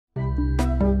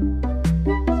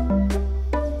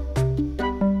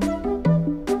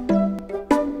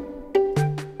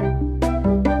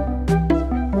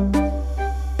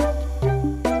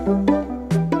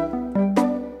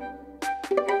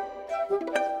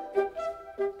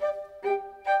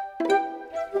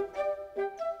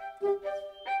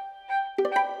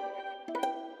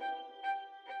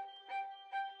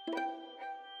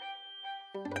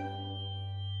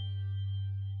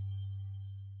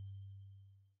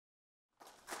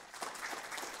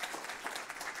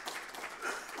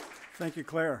Thank you,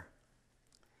 Claire.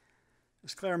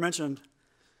 As Claire mentioned,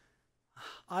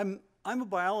 I'm a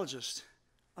biologist.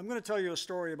 I'm going to tell you a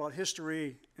story about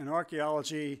history and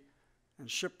archaeology and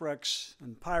shipwrecks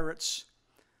and pirates,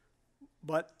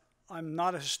 but I'm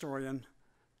not a historian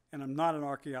and I'm not an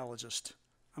archaeologist.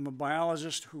 I'm a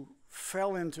biologist who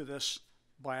fell into this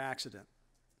by accident.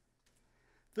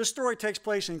 This story takes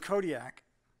place in Kad'yak.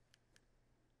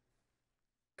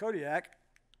 Kad'yak,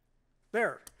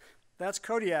 there, that's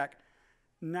Kad'yak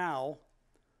now,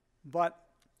 but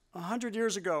 100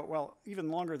 years ago, well,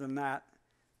 even longer than that,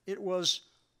 it was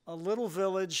a little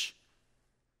village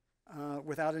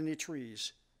without any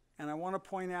trees. And I want to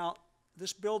point out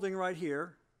this building right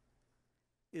here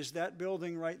is that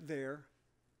building right there,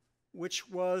 which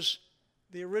was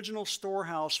the original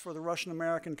storehouse for the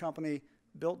Russian-American company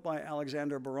built by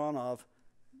Alexander Baranov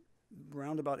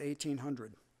around about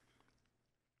 1800.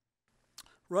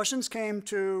 Russians came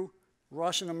to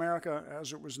Russian America,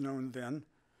 as it was known then,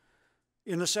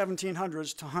 in the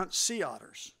 1700s to hunt sea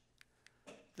otters,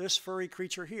 this furry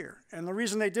creature here. And the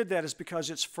reason they did that is because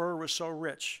its fur was so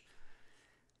rich.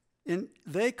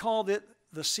 They called it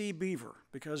the sea beaver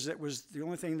because it was the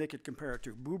only thing they could compare it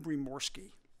to, Bubri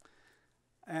morski.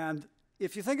 And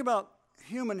if you think about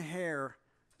human hair,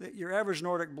 your average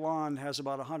Nordic blonde has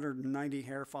about 190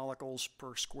 hair follicles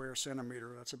per square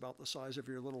centimeter. That's about the size of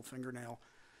your little fingernail.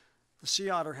 The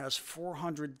sea otter has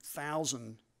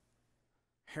 400,000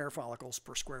 hair follicles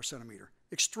per square centimeter.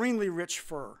 Extremely rich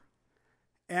fur.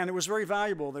 And it was very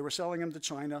valuable. They were selling them to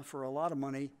China for a lot of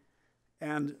money,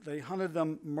 and they hunted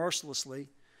them mercilessly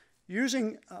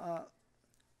using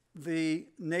the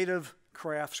native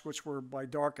crafts, which were by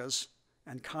barques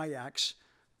and kayaks.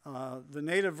 The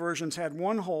native versions had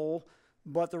one hole,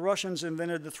 but the Russians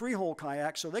invented the three-hole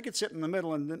kayak so they could sit in the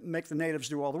middle and make the natives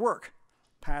do all the work,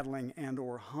 paddling and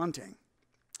or hunting.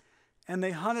 And they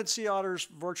hunted sea otters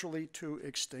virtually to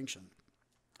extinction.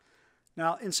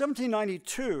 Now, in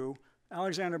 1792,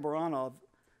 Alexander Baranov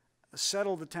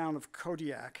settled the town of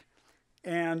Kad'yak,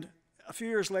 and a few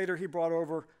years later he brought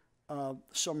over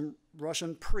some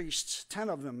Russian priests, 10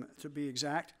 of them to be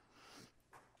exact.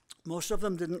 Most of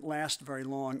them didn't last very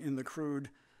long in the crude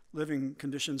living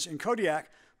conditions in Kad'yak,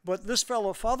 but this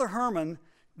fellow, Father Herman,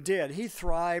 did. He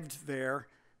thrived there,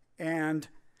 and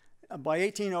by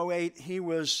 1808, he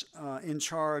was in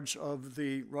charge of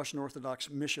the Russian Orthodox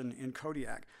mission in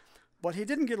Kad'yak. But he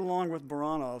didn't get along with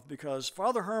Baranov because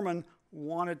Father Herman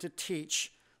wanted to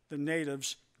teach the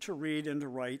natives to read and to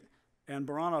write, and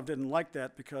Baranov didn't like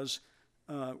that because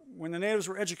when the natives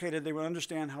were educated, they would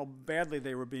understand how badly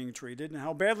they were being treated and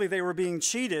how badly they were being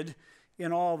cheated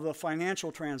in all the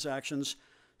financial transactions.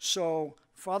 So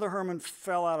Father Herman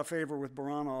fell out of favor with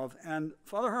Baranov, and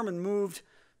Father Herman moved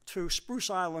to Spruce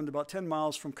Island, about 10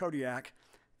 miles from Kad'yak,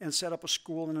 and set up a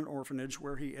school and an orphanage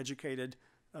where he educated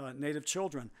native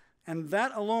children. And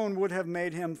that alone would have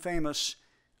made him famous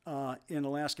in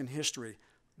Alaskan history.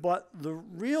 But the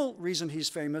real reason he's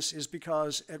famous is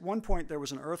because at one point there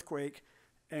was an earthquake,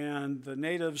 and the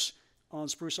natives on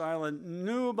Spruce Island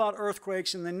knew about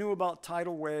earthquakes and they knew about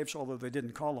tidal waves, although they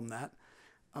didn't call them that.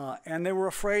 And they were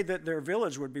afraid that their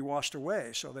village would be washed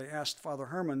away. So they asked Father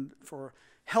Herman for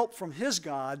help from his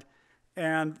god,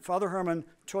 and Father Herman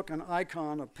took an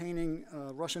icon, a painting,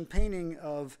 a Russian painting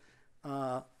of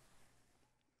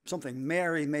something,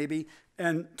 Mary maybe,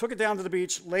 and took it down to the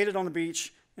beach, laid it on the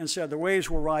beach, and said, the waves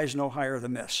will rise no higher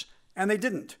than this. And they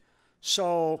didn't.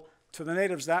 So to the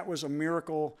natives, that was a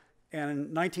miracle. And in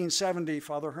 1970,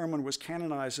 Father Herman was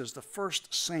canonized as the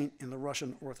first saint in the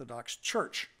Russian Orthodox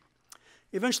Church.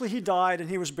 Eventually, he died, and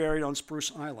he was buried on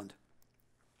Spruce Island.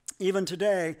 Even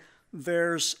today,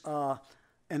 there's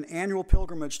an annual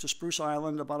pilgrimage to Spruce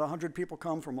Island. About 100 people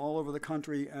come from all over the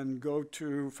country and go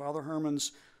to Father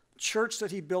Herman's church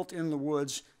that he built in the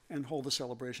woods and hold a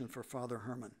celebration for Father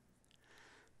Herman.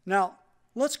 Now,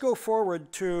 let's go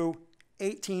forward to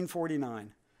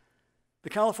 1849. The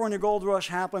California Gold Rush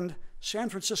happened. San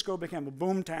Francisco became a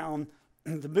boom town,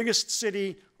 the biggest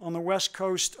city on the west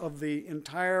coast of the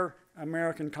entire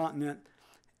American continent.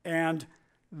 And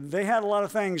they had a lot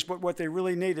of things, but what they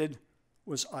really needed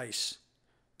was ice.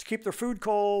 To keep their food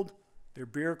cold, their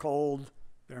beer cold,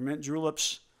 their mint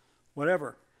juleps,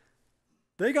 whatever.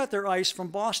 They got their ice from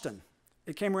Boston.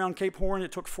 It came around Cape Horn.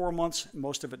 It took 4 months. And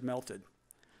most of it melted.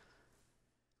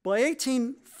 By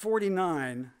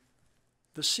 1849,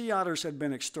 the sea otters had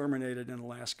been exterminated in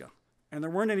Alaska, and there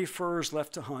weren't any furs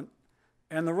left to hunt,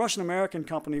 and the Russian-American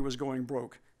company was going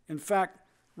broke. In fact,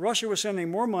 Russia was sending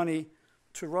more money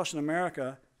to Russian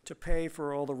America to pay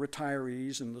for all the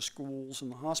retirees and the schools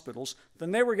and the hospitals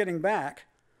than they were getting back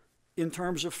in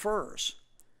terms of furs.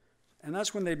 And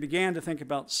that's when they began to think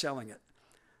about selling it.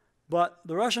 But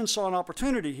the Russians saw an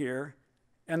opportunity here,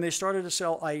 and they started to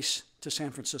sell ice to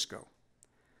San Francisco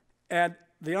at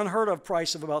the unheard of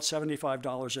price of about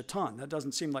 $75 a ton. That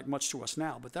doesn't seem like much to us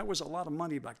now, but that was a lot of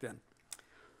money back then.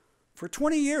 For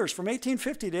 20 years, from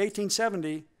 1850 to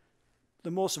 1870,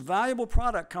 the most valuable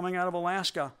product coming out of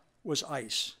Alaska was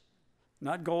ice.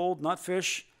 Not gold, not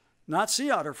fish, not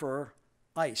sea otter fur,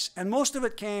 ice. And most of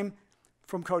it came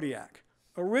from Kad'yak.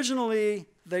 Originally,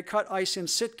 they cut ice in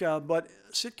Sitka, but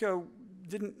Sitka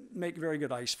didn't make very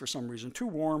good ice for some reason. Too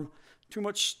warm, too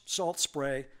much salt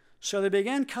spray. So they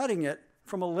began cutting it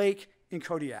from a lake in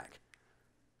Kad'yak.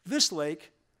 This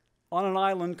lake, on an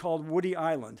island called Woody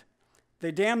Island.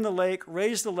 They dammed the lake,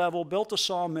 raised the level, built a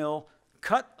sawmill,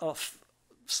 cut a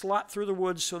slot through the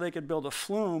woods so they could build a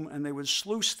flume, and they would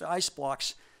sluice the ice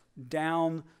blocks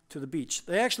down to the beach.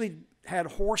 They actually had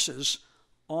horses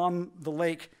on the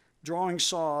lake drawing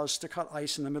saws to cut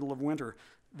ice in the middle of winter.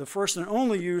 The first and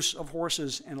only use of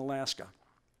horses in Alaska.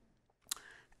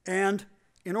 And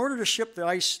in order to ship the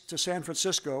ice to San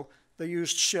Francisco, they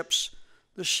used ships.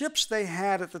 The ships they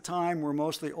had at the time were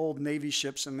mostly old Navy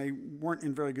ships, and they weren't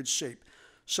in very good shape.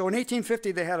 So in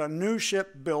 1850, they had a new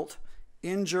ship built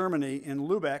in Germany, in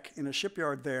Lübeck, in a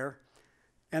shipyard there,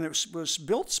 and it was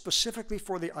built specifically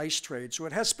for the ice trade. So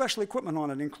it has special equipment on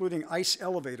it, including ice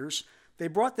elevators. They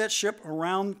brought that ship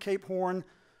around Cape Horn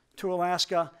to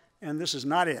Alaska, and this is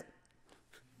not it.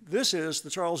 This is the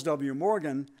Charles W.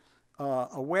 Morgan,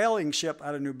 a whaling ship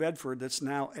out of New Bedford that's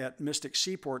now at Mystic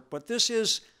Seaport. But this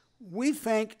is, we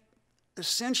think,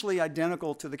 essentially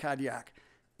identical to the Kad'yak.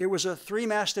 It was a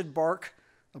three-masted barque.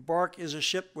 A barque is a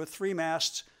ship with three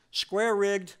masts,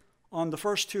 square-rigged on the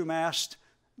first two masts,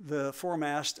 the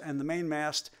foremast and the main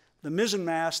mast. The mizzen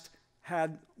mast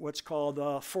had what's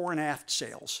called fore and aft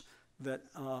sails.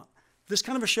 This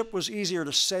kind of a ship was easier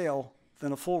to sail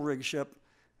than a full-rig ship,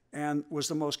 and was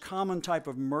the most common type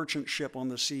of merchant ship on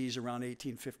the seas around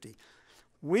 1850.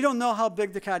 We don't know how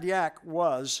big the Kad'yak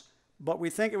was, but we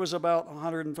think it was about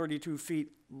 132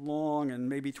 feet long and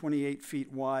maybe 28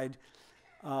 feet wide.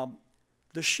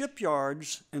 The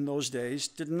shipyards in those days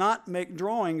did not make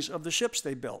drawings of the ships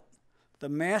they built. The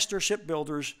master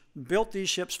shipbuilders built these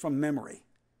ships from memory,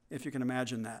 if you can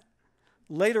imagine that.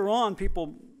 Later on,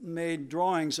 people made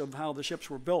drawings of how the ships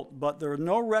were built, but there are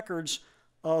no records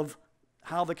of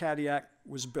how the Kad'yak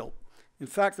was built. In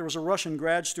fact, there was a Russian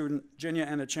grad student, Zhenya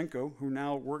Anachenko, who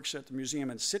now works at the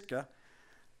museum in Sitka.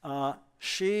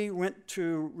 She went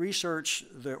to research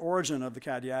the origin of the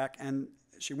Kad'yak, and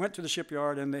she went to the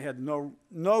shipyard, and they had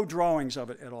no drawings of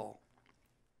it at all.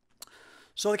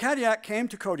 So the Kad'yak came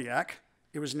to Kad'yak.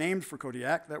 It was named for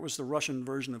Kad'yak. That was the Russian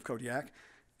version of Kad'yak.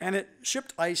 And it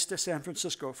shipped ice to San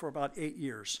Francisco for about 8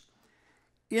 years.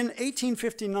 In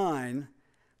 1859,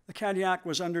 the Kad'yak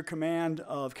was under command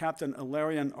of Captain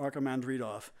Ilarion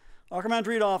Archimandridov.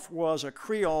 Archimandridov was a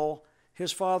Creole.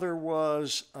 His father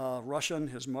was Russian.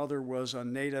 His mother was a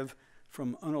native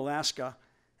from Unalaska.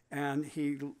 And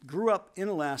he grew up in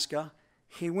Alaska.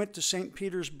 He went to St.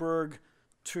 Petersburg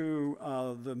to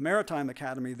the Maritime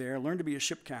Academy there, learned to be a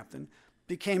ship captain,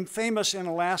 became famous in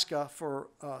Alaska for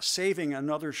saving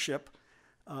another ship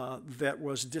that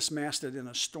was dismasted in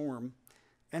a storm.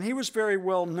 And he was very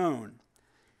well known.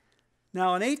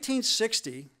 Now, in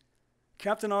 1860,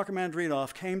 Captain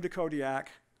Archimandridov came to Kad'yak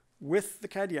with the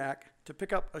Kad'yak to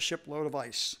pick up a shipload of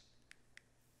ice.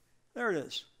 There it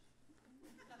is.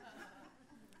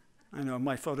 I know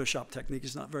my Photoshop technique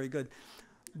is not very good.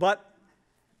 But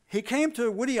he came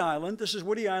to Woody Island. This is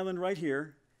Woody Island right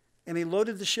here. And he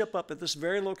loaded the ship up at this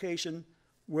very location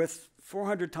with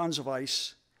 400 tons of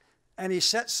ice. And he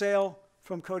set sail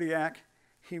from Kad'yak.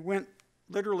 He went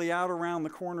literally out around the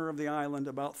corner of the island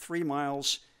about 3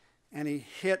 miles, and he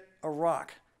hit a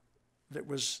rock that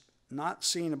was not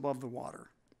seen above the water.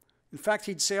 In fact,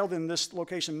 he'd sailed in this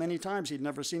location many times. He'd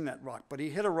never seen that rock. But he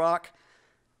hit a rock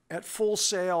at full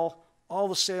sail, all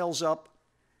the sails up,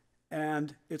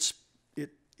 and it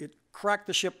cracked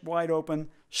the ship wide open,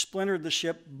 splintered the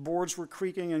ship. Boards were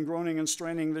creaking and groaning and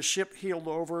straining. The ship heeled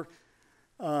over.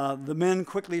 The men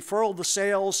quickly furled the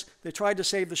sails. They tried to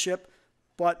save the ship,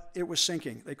 but it was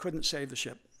sinking. They couldn't save the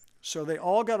ship. So they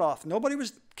all got off. Nobody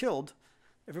was killed.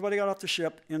 Everybody got off the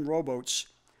ship in rowboats,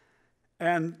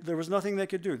 and there was nothing they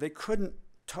could do. They couldn't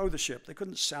tow the ship. They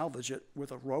couldn't salvage it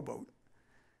with a rowboat.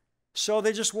 So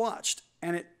they just watched,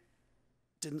 and it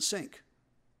didn't sink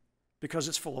because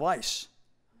it's full of ice.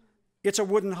 It's a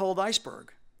wooden-hulled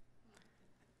iceberg,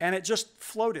 and it just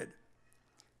floated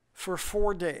for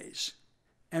 4 days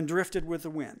and drifted with the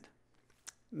wind.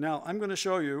 Now, I'm going to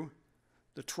show you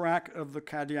the track of the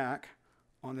Kad'yak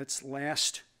on its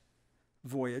last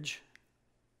voyage.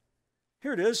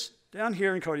 Here it is, down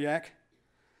here in Kad'yak.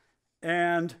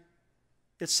 And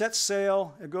it sets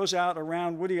sail, it goes out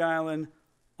around Woody Island,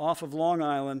 off of Long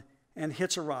Island, and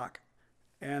hits a rock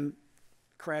and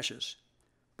crashes.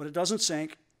 But it doesn't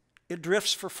sink. It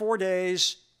drifts for 4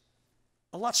 days,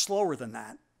 a lot slower than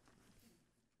that.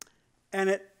 And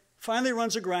it finally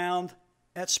runs aground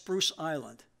at Spruce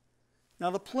Island.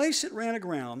 Now, the place it ran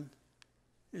aground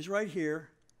is right here,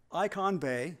 Icon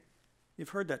Bay. You've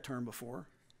heard that term before.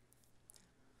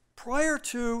 Prior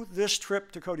to this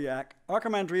trip to Kad'yak,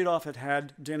 Archimandritoff had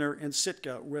had dinner in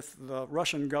Sitka with the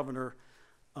Russian governor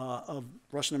of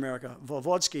Russian America,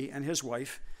 Voevodsky, and his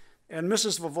wife. And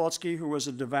Mrs. Voevodsky, who was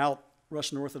a devout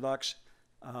Russian Orthodox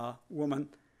woman,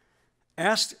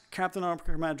 asked Captain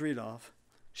Archimandritoff,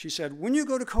 she said, when you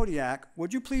go to Kad'yak,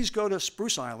 would you please go to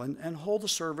Spruce Island and hold a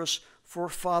service for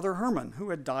Father Herman, who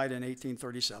had died in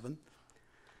 1837?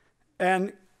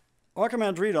 And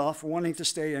Archimandritoff, wanting to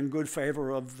stay in good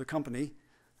favor of the company,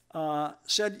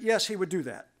 said yes, he would do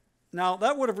that. Now,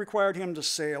 that would have required him to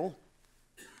sail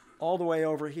all the way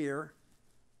over here,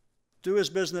 do his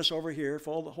business over here,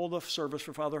 hold a service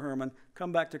for Father Herman,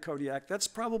 come back to Kad'yak. That's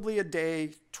probably a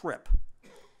day trip.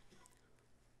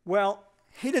 Well,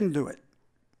 he didn't do it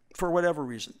for whatever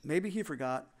reason. Maybe he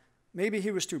forgot. Maybe he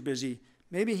was too busy.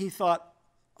 Maybe he thought,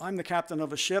 I'm the captain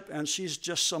of a ship and she's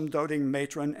just some doting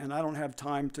matron and I don't have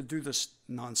time to do this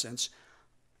nonsense.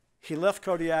 He left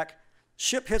Kad'yak,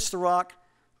 ship hits the rock,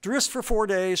 drifts for 4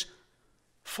 days,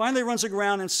 finally runs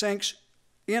aground and sinks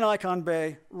in Icon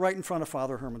Bay right in front of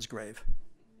Father Herman's grave.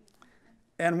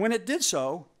 And when it did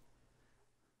so,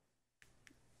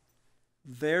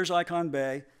 there's Icon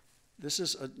Bay. This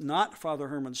is not Father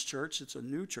Herman's church, it's a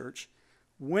new church.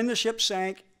 When the ship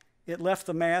sank, it left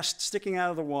the mast sticking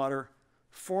out of the water,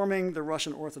 forming the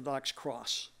Russian Orthodox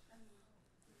cross.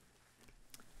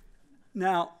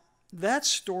 Now, that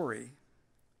story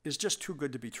is just too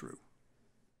good to be true.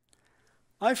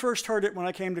 I first heard it when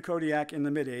I came to Kad'yak in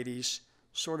the mid-'80s,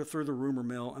 sort of through the rumor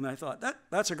mill, and I thought,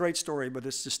 that's a great story, but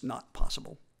it's just not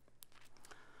possible.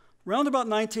 Around about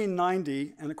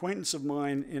 1990, an acquaintance of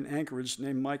mine in Anchorage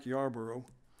named Mike Yarborough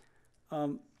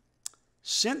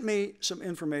sent me some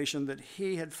information that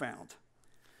he had found.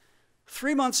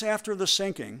 3 months after the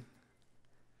sinking,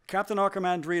 Captain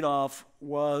Archimandritoff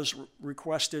was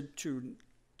requested to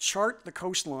chart the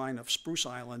coastline of Spruce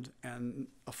Island and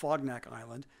Afognak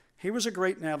Island. He was a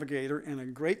great navigator and a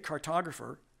great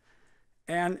cartographer,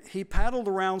 and he paddled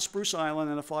around Spruce Island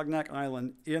and Afognak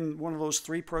Island in one of those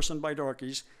 3-person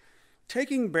bidarkies,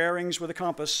 taking bearings with a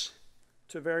compass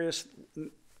to various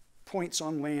points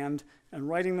on land and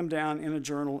writing them down in a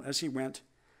journal as he went.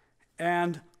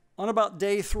 And on about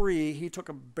day 3, he took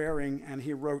a bearing and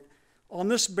he wrote, on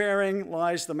this bearing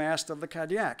lies the mast of the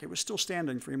Kad'yak. It was still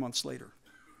standing 3 months later.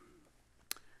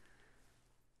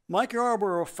 Mike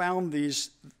Yarborough found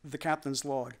the captain's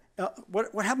log.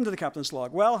 What happened to the captain's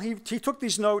log? Well, he took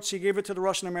these notes, he gave it to the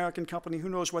Russian American company, who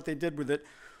knows what they did with it.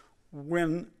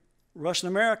 When Russian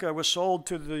America was sold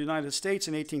to the United States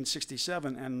in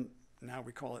 1867, and now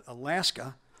we call it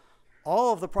Alaska,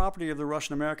 all of the property of the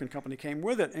Russian American company came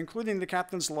with it, including the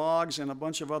captain's logs and a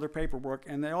bunch of other paperwork,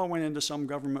 and they all went into some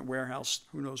government warehouse,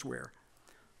 who knows where.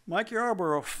 Mike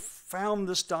Yarborough found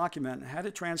this document, had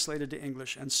it translated to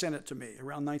English, and sent it to me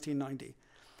around 1990.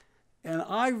 And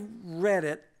I read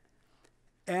it,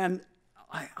 and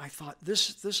I thought,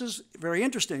 this is very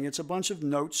interesting. It's a bunch of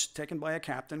notes taken by a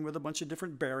captain with a bunch of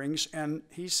different bearings, and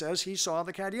he says he saw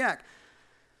the Kad'yak.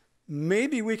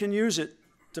 Maybe we can use it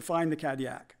to find the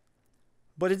Kad'yak.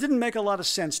 But it didn't make a lot of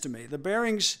sense to me. The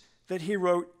bearings that he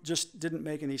wrote just didn't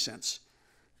make any sense.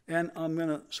 And I'm going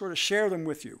to sort of share them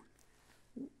with you.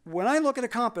 When I look at a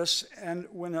compass, and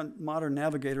when a modern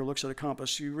navigator looks at a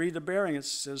compass, you read the bearing, it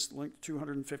says like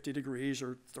 250 degrees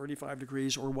or 35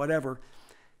 degrees or whatever.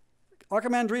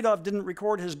 Archimandritoff didn't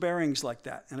record his bearings like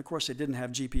that. And of course, they didn't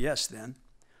have GPS then.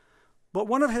 But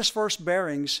one of his first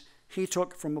bearings he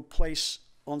took from a place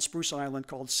on Spruce Island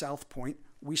called South Point.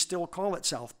 We still call it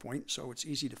South Point, so it's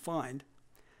easy to find.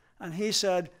 And he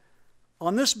said,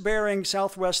 on this bearing,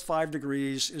 southwest 5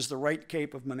 degrees is the right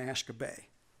cape of Menasca Bay.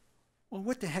 Well,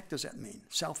 what the heck does that mean,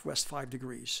 southwest 5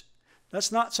 degrees?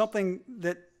 That's not something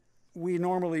that we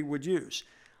normally would use.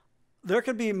 There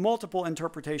could be multiple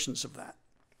interpretations of that.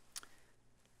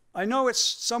 I know it's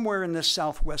somewhere in this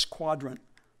southwest quadrant,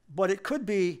 but it could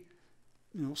be,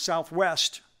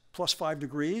 southwest plus 5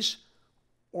 degrees,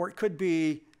 or it could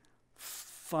be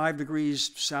 5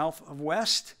 degrees south of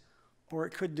west, or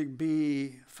it could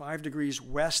be 5 degrees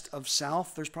west of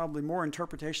south. There's probably more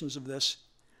interpretations of this.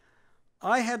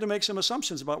 I had to make some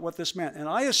assumptions about what this meant, and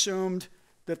I assumed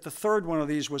that the third one of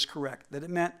these was correct, that it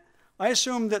meant, I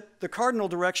assumed that the cardinal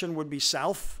direction would be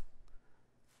south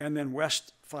and then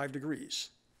west 5 degrees.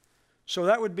 So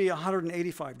that would be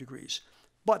 185 degrees.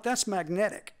 But that's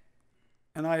magnetic.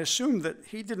 And I assumed that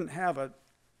he didn't have a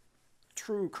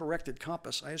true corrected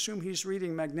compass. I assume he's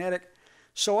reading magnetic.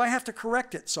 So I have to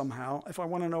correct it somehow if I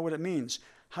want to know what it means.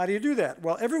 How do you do that?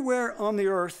 Well, everywhere on the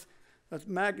Earth, a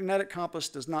magnetic compass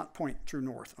does not point true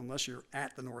north unless you're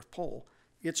at the North Pole.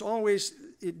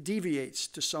 It deviates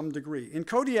to some degree. In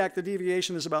Kad'yak, the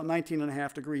deviation is about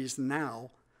 19.5 degrees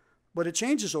now, but it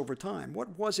changes over time.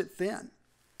 What was it then?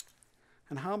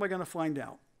 And how am I going to find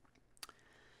out?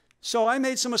 So I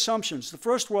made some assumptions. The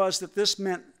first was that this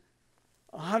meant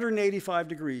 185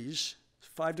 degrees,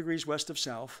 5 degrees west of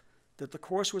south, that the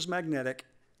course was magnetic,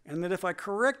 and that if I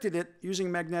corrected it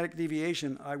using magnetic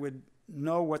deviation, I would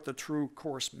know what the true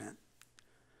course meant.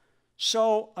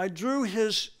 So I drew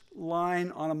his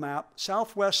line on a map,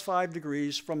 southwest 5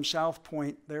 degrees from South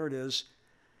Point, there it is.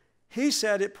 He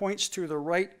said it points to the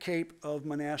right cape of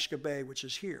Menasha Bay, which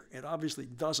is here. It obviously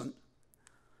doesn't.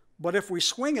 But if we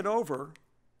swing it over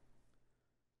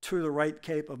to the right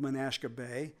cape of Menasha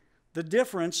Bay, the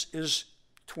difference is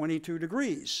 22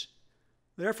 degrees.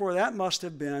 Therefore, that must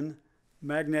have been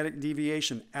magnetic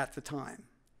deviation at the time.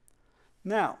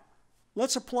 Now,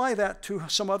 let's apply that to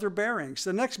some other bearings.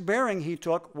 The next bearing he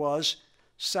took was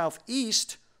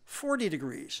southeast 40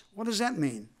 degrees. What does that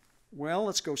mean? Well,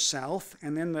 let's go south,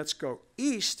 and then let's go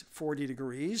east 40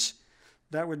 degrees.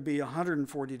 That would be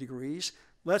 140 degrees.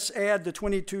 Let's add the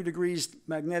 22 degrees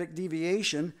magnetic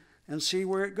deviation and see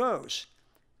where it goes.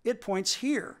 It points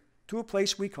here to a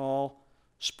place we call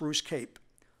Spruce Cape.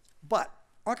 But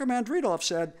Archimandritoff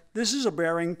said this is a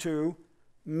bearing to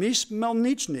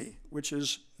Melnichny, which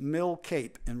is Mill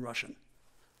Cape in Russian,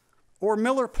 or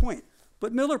Miller Point.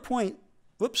 But Miller Point,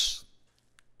 whoops,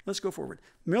 let's go forward.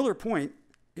 Miller Point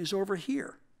is over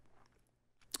here.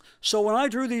 So when I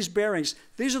drew these bearings,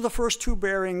 these are the first 2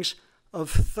 bearings of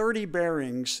 30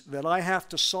 bearings that I have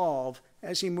to solve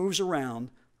as he moves around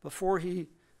before he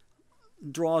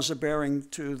draws a bearing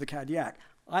to the Kad'yak.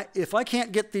 If I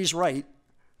can't get these right,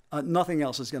 nothing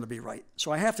else is going to be right.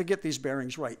 So I have to get these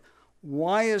bearings right.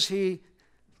 Why is he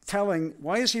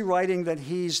writing that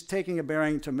he's taking a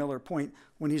bearing to Miller Point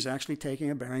when he's actually taking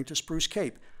a bearing to Spruce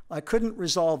Cape? I couldn't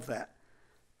resolve that.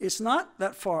 It's not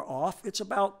that far off. It's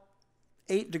about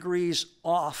 8 degrees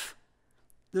off.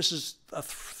 This is a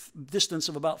distance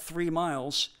of about 3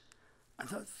 miles. I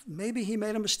thought maybe he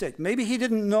made a mistake. Maybe he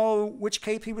didn't know which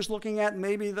cape he was looking at.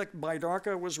 Maybe the barque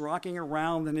was rocking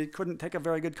around and he couldn't take a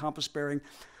very good compass bearing.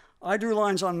 I drew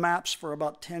lines on maps for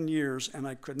about 10 years and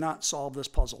I could not solve this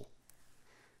puzzle.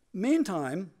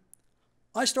 Meantime,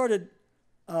 I started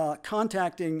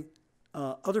contacting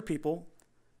other people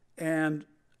and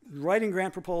writing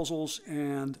grant proposals,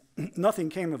 and nothing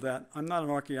came of that. I'm not an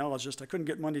archaeologist. I couldn't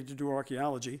get money to do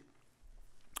archaeology.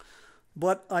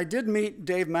 But I did meet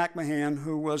Dave McMahon,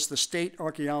 who was the state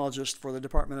archaeologist for the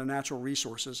Department of Natural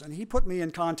Resources, and he put me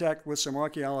in contact with some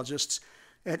archaeologists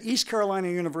at East Carolina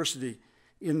University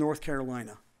in North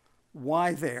Carolina.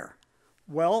 Why there?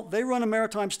 Well, they run a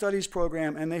maritime studies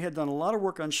program, and they had done a lot of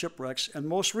work on shipwrecks, and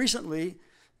most recently,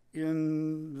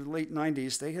 in the late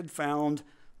 90s, they had found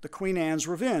the Queen Anne's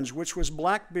Revenge, which was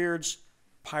Blackbeard's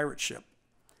pirate ship,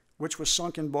 which was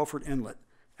sunk in Beaufort Inlet.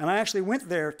 And I actually went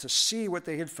there to see what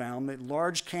they had found, the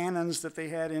large cannons that they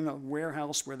had in a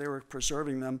warehouse where they were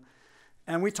preserving them.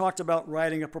 And we talked about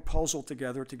writing a proposal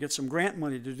together to get some grant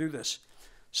money to do this.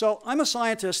 So I'm a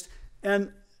scientist,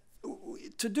 and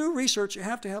to do research, you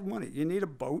have to have money. You need a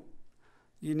boat,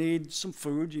 you need some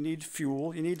food, you need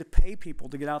fuel, you need to pay people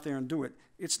to get out there and do it.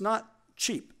 It's not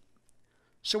cheap.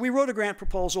 So we wrote a grant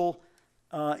proposal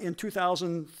in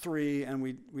 2003, and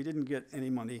we didn't get any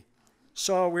money.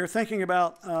 So we were thinking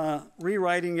about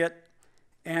rewriting it,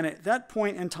 and at that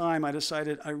point in time, I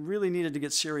decided I really needed to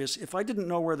get serious. If I didn't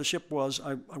know where the ship was,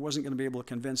 I wasn't going to be able to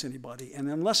convince anybody. And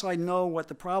unless I know what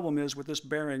the problem is with this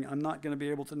bearing, I'm not going to be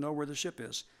able to know where the ship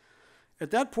is. At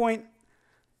that point,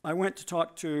 I went to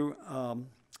talk to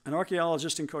an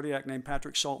archaeologist in Kad'yak named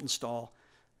Patrick Saltonstall,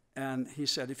 and he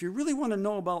said, if you really want to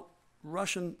know about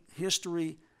Russian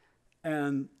history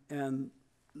and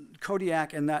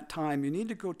Kad'yak in that time, you need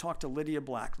to go talk to Lydia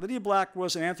Black. Lydia Black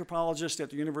was an anthropologist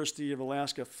at the University of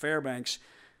Alaska, Fairbanks.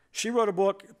 She wrote a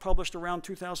book published around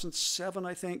 2007,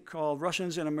 I think, called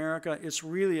Russians in America. It's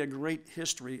really a great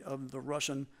history of the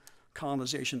Russian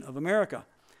colonization of America.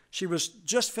 She was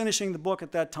just finishing the book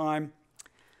at that time.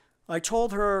 I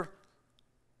told her,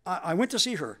 I went to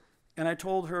see her, and I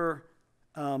told her,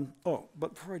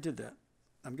 but before I did that,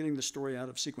 I'm getting the story out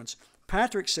of sequence.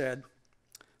 Patrick said,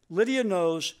 Lydia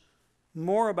knows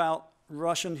more about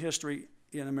Russian history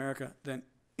in America than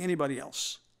anybody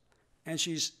else. And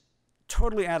she's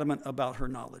totally adamant about her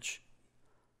knowledge.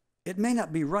 It may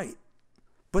not be right,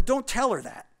 but don't tell her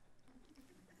that.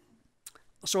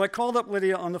 So I called up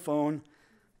Lydia on the phone,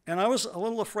 and I was a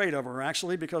little afraid of her,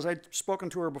 actually, because I'd spoken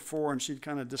to her before, and she'd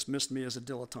kind of dismissed me as a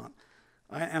dilettante.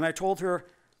 And I told her,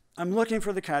 I'm looking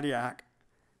for the Kad'yak.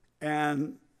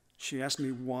 And she asked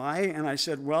me why, and I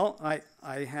said, well,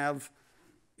 I have,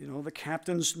 the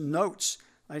captain's notes.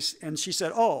 And she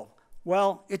said, oh,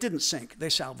 well, it didn't sink. They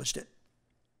salvaged it.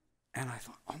 And I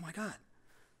thought, oh, my God.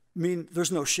 I mean,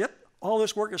 there's no ship? All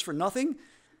this work is for nothing?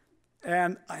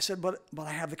 And I said, but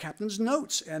I have the captain's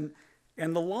notes and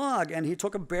the log, and he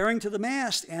took a bearing to the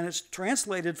mast, and it's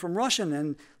translated from Russian,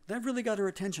 and that really got her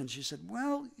attention. She said,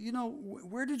 well,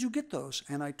 where did you get those?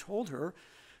 And I told her,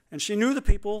 and she knew the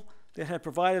people that had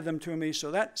provided them to me, so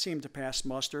that seemed to pass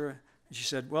muster. And she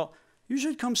said, well, you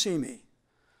should come see me.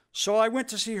 So I went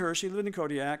to see her. She lived in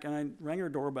Kad'yak, and I rang her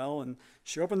doorbell, and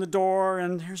she opened the door,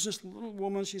 and here's this little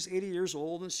woman. She's 80 years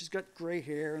old, and she's got gray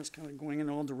hair, and it's kind of going in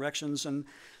all directions, and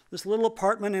this little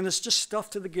apartment, and it's just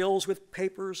stuffed to the gills with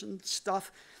papers and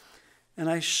stuff. And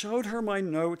I showed her my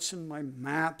notes and my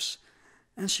maps,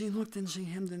 and she looked and she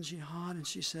hemmed and she hawed, and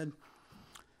she said,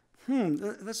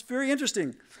 that's very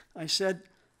interesting. I said,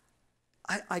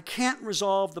 I can't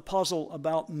resolve the puzzle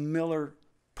about Miller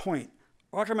Point.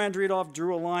 Archimandritoff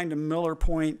drew a line to Miller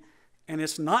Point, and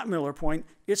it's not Miller Point,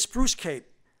 it's Spruce Cape.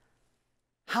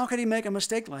 How could he make a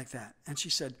mistake like that? And she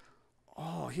said,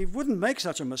 oh, he wouldn't make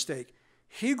such a mistake.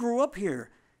 He grew up here.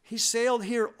 He sailed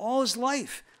here all his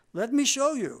life. Let me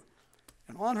show you.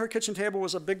 And on her kitchen table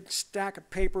was a big stack of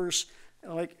papers,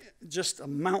 like just a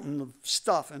mountain of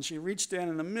stuff. And she reached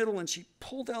in the middle, and she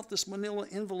pulled out this manila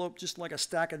envelope just like a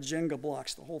stack of Jenga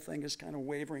blocks. The whole thing is kind of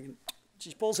wavering. And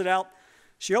she pulls it out.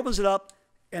 She opens it up,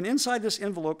 and inside this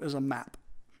envelope is a map.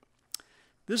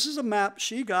 This is a map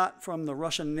she got from the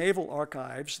Russian Naval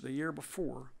Archives the year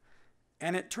before.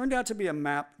 And it turned out to be a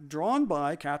map drawn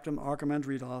by Captain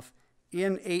Archimandritoff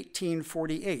in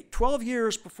 1848, 12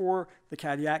 years before the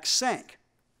Kad'yak sank.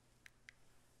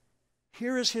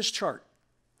 Here is his chart.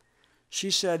 She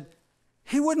said,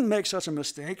 he wouldn't make such a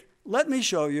mistake. Let me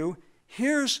show you.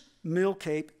 Here's Mil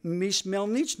Cape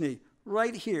Mismelnichny,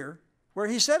 right here, where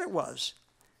he said it was.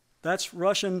 That's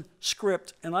Russian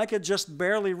script, and I could just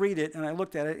barely read it, and I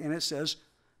looked at it, and it says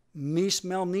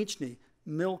Mismelnichny,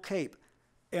 Mil Cape.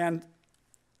 And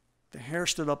the hair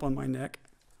stood up on my neck.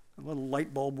 A little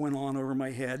light bulb went on over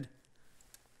my head.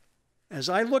 As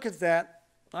I look at that,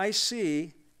 I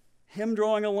see him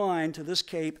drawing a line to this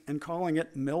cape and calling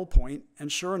it Mill Point, and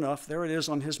sure enough, there it is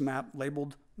on his map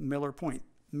labeled Miller Point,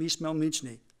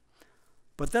 Mismelnichny.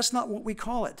 But that's not what we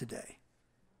call it today.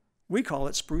 We call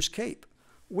it Spruce Cape.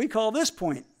 We call this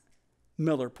point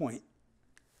Miller Point.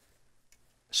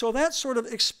 So that sort of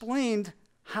explained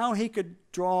how he could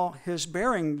draw his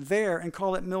bearing there and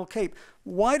call it Mill Cape.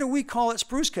 Why do we call it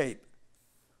Spruce Cape?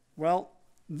 Well,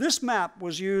 this map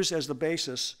was used as the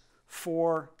basis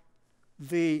for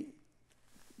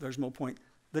there's Mill Point,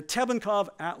 the Tebenkov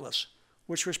Atlas,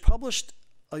 which was published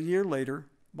a year later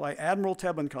by Admiral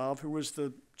Tebenkov, who was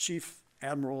the chief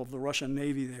admiral of the Russian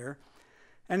Navy there.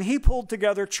 And he pulled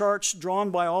together charts drawn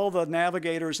by all the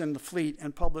navigators in the fleet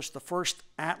and published the first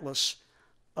atlas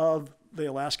of the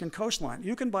Alaskan coastline.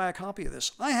 You can buy a copy of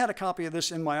this. I had a copy of this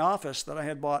in my office that I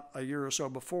had bought a year or so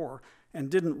before and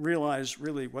didn't realize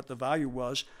really what the value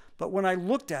was. But when I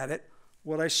looked at it,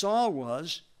 what I saw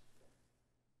was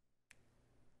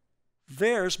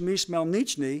there's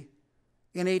Mismelnichny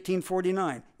in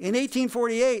 1849. In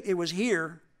 1848, it was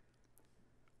here.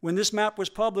 When this map was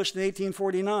published in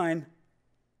 1849,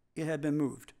 it had been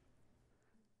moved.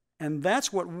 And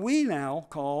that's what we now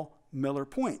call Miller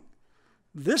Point.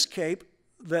 This cape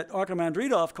that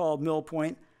Archimandritoff called Mill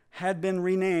Point had been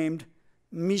renamed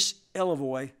Mis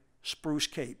Elevoy, Spruce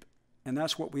Cape. And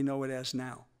that's what we know it as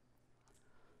now.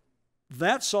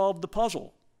 That solved the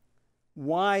puzzle.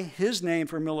 Why his name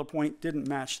for Miller Point didn't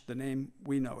match the name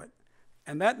we know it.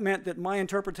 And that meant that my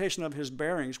interpretation of his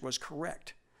bearings was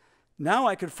correct. Now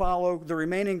I could follow the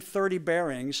remaining 30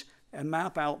 bearings and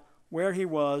map out where he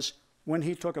was when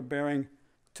he took a bearing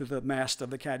to the mast of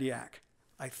the Kad'yak.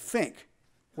 I think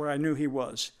where I knew he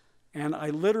was. And I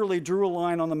literally drew a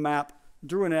line on the map,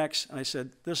 drew an X, and I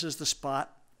said, this is the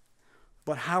spot,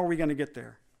 but how are we going to get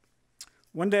there?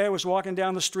 One day I was walking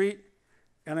down the street,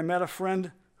 and I met a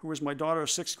friend who was my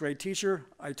daughter's 6th grade teacher.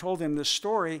 I told him this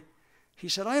story. He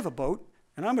said, I have a boat,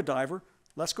 and I'm a diver.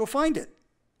 Let's go find it.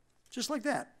 Just like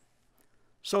that.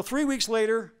 So 3 weeks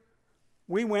later,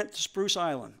 we went to Spruce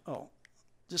Island. Oh,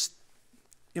 just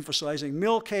emphasizing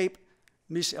Mill Cape,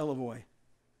 Miss Ellevoy.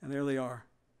 And there they are.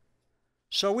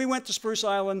 So we went to Spruce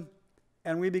Island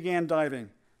and we began diving.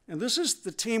 And this is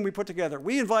the team we put together.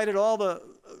 We invited all the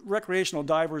recreational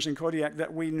divers in Kad'yak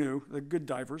that we knew, the good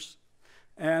divers.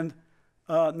 And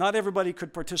not everybody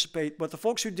could participate, but the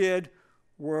folks who did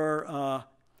were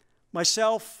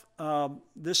myself,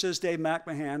 this is Dave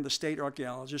McMahon, the state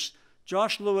archaeologist.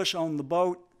 Josh Lewis owned the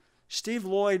boat. Steve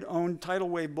Lloyd owned Tidal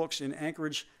Wave Books in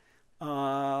Anchorage.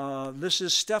 This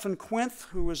is Stephen Quinth,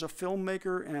 who is a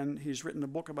filmmaker, and he's written a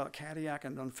book about Kad'yak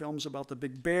and done films about the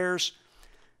big bears.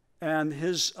 And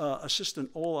his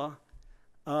assistant, Ola.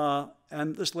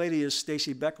 And this lady is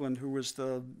Stacy Beckland, who was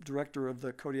the director of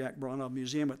the Kad'yak Branov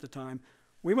Museum at the time.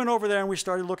 We went over there and we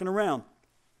started looking around.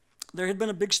 There had been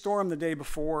a big storm the day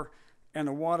before, and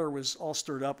the water was all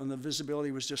stirred up, and the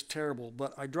visibility was just terrible.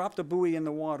 But I dropped a buoy in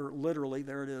the water, literally,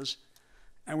 there it is,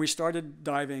 and we started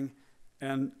diving,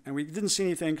 and we didn't see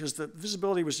anything because the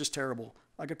visibility was just terrible.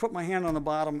 I could put my hand on the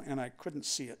bottom, and I couldn't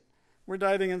see it. We're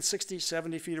diving in 60,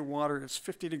 70 feet of water. It's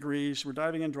 50 degrees. We're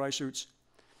diving in dry suits.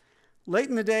 Late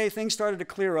in the day, things started to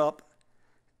clear up,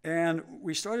 and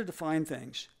we started to find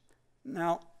things.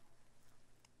 Now,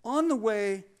 on the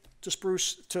way to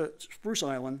Spruce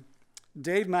Island,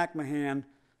 Dave McMahon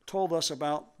told us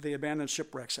about the Abandoned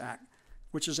Shipwrecks Act,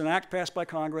 which is an act passed by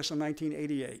Congress in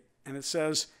 1988. And it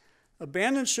says,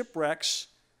 abandoned shipwrecks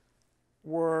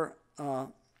were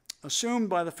assumed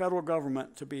by the federal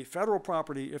government to be federal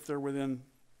property if they're within,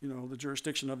 the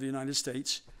jurisdiction of the United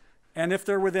States. And if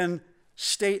they're within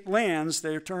state lands,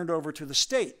 they're turned over to the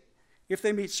state if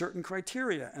they meet certain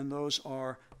criteria. And those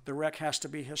are, the wreck has to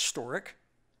be historic.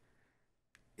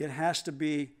 It has to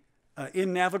be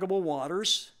in navigable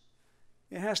waters.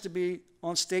 It has to be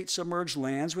on state submerged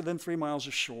lands within 3 miles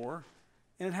of shore.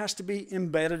 And it has to be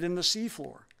embedded in the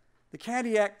seafloor. The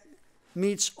Kad'yak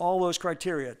meets all those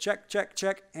criteria. Check, check,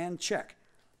 check, and check.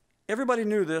 Everybody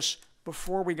knew this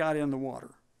before we got in the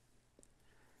water.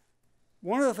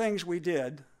 One of the things we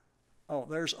did, oh,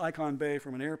 there's Icon Bay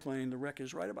from an airplane. The wreck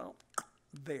is right about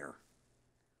there.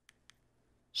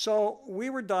 So we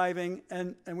were diving,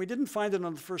 and we didn't find it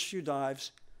on the first few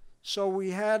dives. So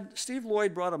Steve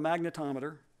Lloyd brought a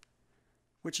magnetometer,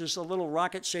 which is a little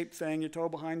rocket-shaped thing you tow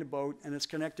behind the boat, and it's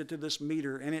connected to this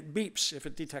meter, and it beeps if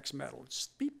it detects metal. It's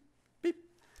beep, beep,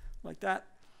 like that.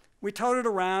 We towed it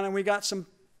around, and we got some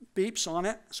beeps on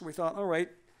it. So we thought, all right,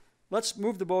 let's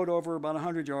move the boat over about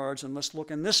 100 yards, and let's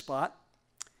look in this spot.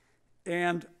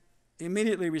 And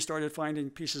immediately we started finding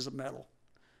pieces of metal.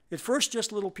 At first,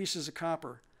 just little pieces of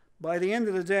copper. By the end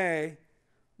of the day,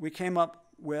 we came up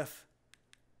with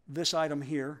this item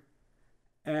here,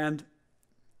 and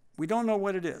we don't know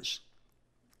what it is.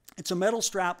 It's a metal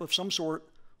strap of some sort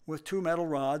with 2 metal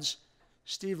rods.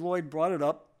 Steve Lloyd brought it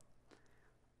up.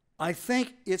 I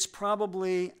think it's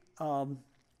probably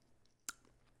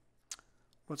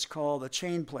what's called a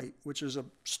chain plate, which is a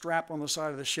strap on the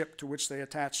side of the ship to which they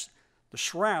attach the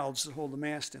shrouds that hold the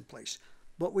mast in place.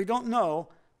 But we don't know,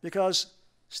 because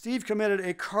Steve committed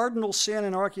a cardinal sin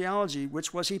in archaeology,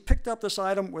 which was he picked up this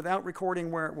item without recording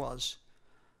where it was.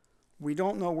 We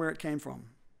don't know where it came from.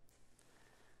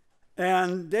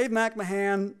 And Dave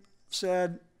McMahon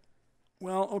said,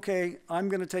 well, okay, I'm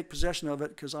going to take possession of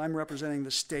it because I'm representing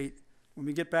the state. When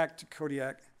we get back to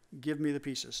Kad'yak, give me the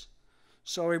pieces.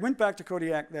 So we went back to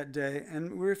Kad'yak that day,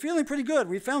 and we were feeling pretty good.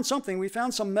 We found something. We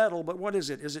found some metal, but what is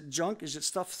it? Is it junk? Is it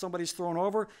stuff somebody's thrown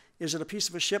over? Is it a piece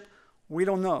of a ship? We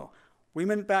don't know. We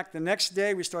went back the next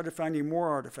day. We started finding more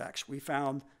artifacts. We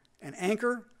found an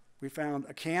anchor. We found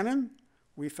a cannon.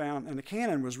 And the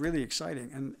cannon was really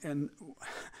exciting. And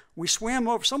we swam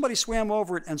over, somebody swam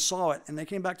over it and saw it, and they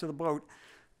came back to the boat,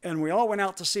 and we all went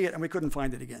out to see it, and we couldn't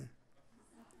find it again.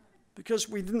 Because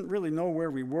we didn't really know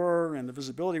where we were, and the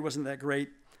visibility wasn't that great.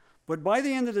 But by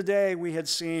the end of the day, we had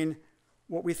seen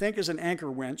what we think is an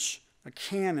anchor winch, a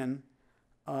cannon,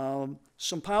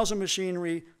 some piles of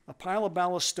machinery, a pile of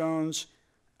ballast stones,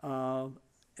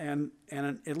 and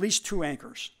at least 2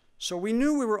 anchors. So we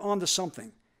knew we were onto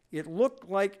something. It looked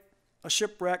like a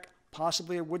shipwreck,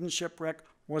 possibly a wooden shipwreck.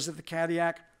 Was it the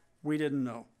Kad'yak? We didn't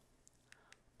know.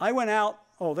 I went out.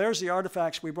 Oh, there's the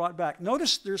artifacts we brought back.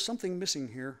 Notice there's something missing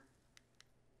here.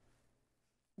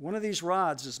 One of these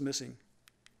rods is missing.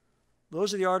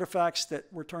 Those are the artifacts that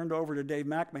were turned over to Dave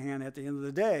McMahon at the end of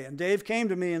the day. And Dave came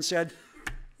to me and said,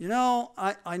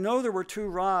 I know there were 2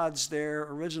 rods there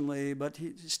originally, but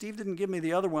Steve didn't give me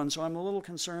the other one, so I'm a little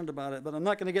concerned about it. But I'm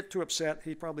not going to get too upset.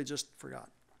 He probably just forgot.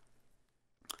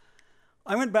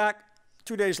 I went back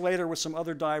 2 days later with some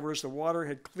other divers. The water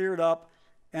had cleared up,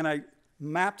 and I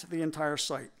mapped the entire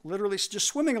site. Literally just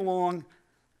swimming along,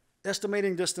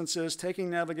 estimating distances, taking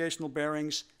navigational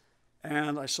bearings,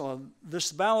 and I saw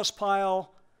this ballast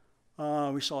pile.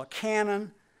 We saw a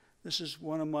cannon. This is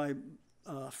one of my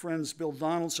friends, Bill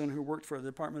Donaldson, who worked for the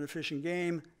Department of Fish and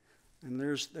Game. And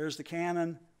there's the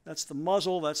cannon. That's the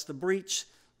muzzle. That's the breech.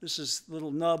 This is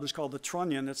little nub is called the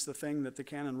trunnion. That's the thing that the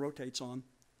cannon rotates on.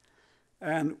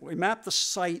 And we mapped the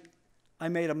site. I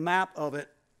made a map of it.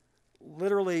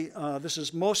 Literally, this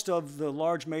is most of the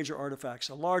large major artifacts.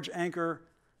 A large anchor,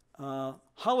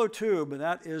 hollow tube,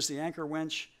 that is the anchor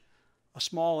winch, a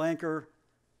small anchor,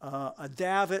 a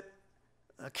davit,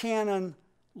 a cannon,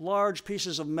 large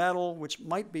pieces of metal, which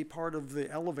might be part of the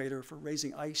elevator for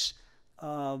raising ice,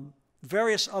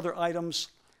 various other items,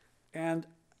 and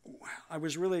I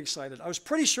was really excited. I was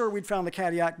pretty sure we'd found the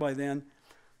Kad'yak by then.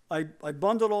 I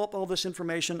bundled up all this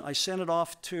information. I sent it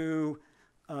off to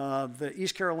the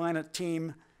East Carolina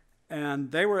team,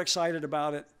 and they were excited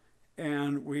about it,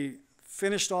 and we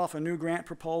finished off a new grant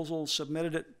proposal,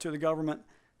 submitted it to the government,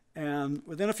 and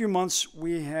within a few months,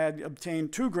 we had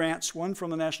obtained 2 grants, one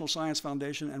from the National Science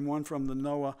Foundation and one from the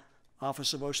NOAA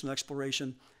Office of Ocean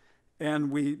Exploration.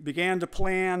 And we began to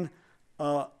plan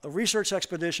a research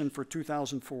expedition for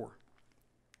 2004.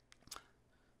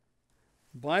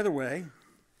 By the way,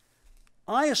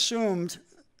 I assumed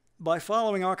by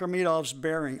following Archimedov's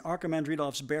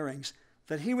bearings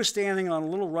that he was standing on a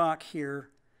little rock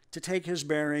here to take his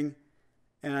bearing,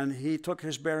 and he took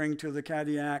his bearing to the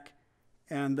Kad'yak,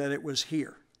 and that it was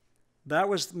here. That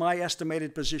was my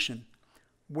estimated position.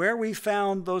 Where we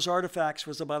found those artifacts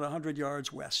was about 100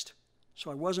 yards west,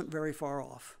 so I wasn't very far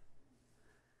off.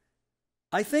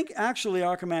 I think actually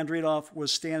Archimedov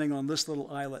was standing on this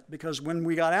little islet, because when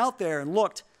we got out there and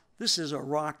looked, this is a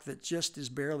rock that just is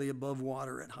barely above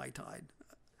water at high tide.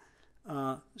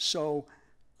 So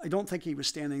I don't think he was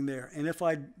standing there. And if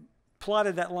I'd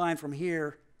plotted that line from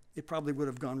here, it probably would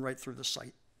have gone right through the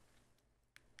site.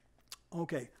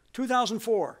 Okay,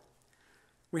 2004.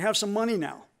 We have some money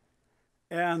now.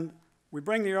 And we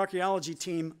bring the archaeology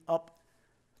team up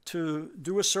to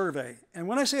do a survey. And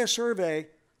when I say a survey,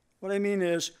 what I mean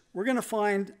is we're going to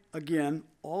find, again,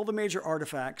 all the major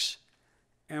artifacts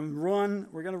and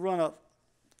we're going to run a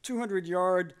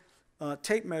 200-yard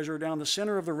tape measure down the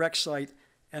center of the wreck site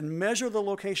and measure the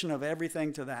location of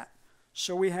everything to that.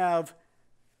 So we have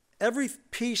every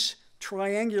piece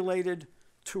triangulated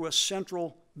to a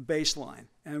central baseline,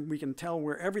 and we can tell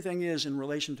where everything is in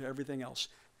relation to everything else.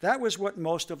 That was what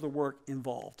most of the work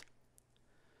involved.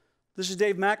 This is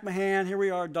Dave McMahon. Here we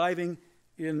are diving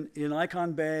in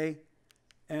Icon Bay,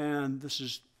 and this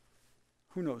is,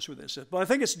 who knows who this is, but I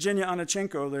think it's Genya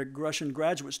Onachenko, the Russian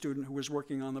graduate student who was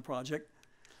working on the project.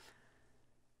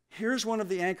 Here's one of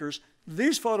the anchors.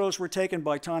 These photos were taken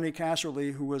by Tani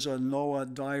Casserly, who was a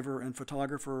NOAA diver and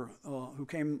photographer who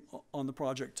came on the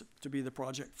project to be the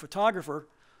project photographer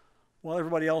while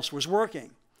everybody else was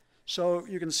working. So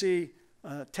you can see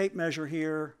a tape measure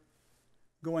here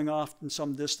going off in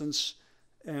some distance.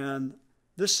 And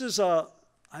this is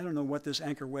I don't know what this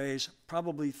anchor weighs,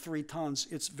 probably 3 tons.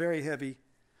 It's very heavy.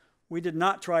 We did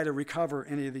not try to recover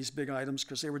any of these big items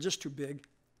because they were just too big.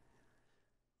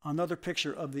 Another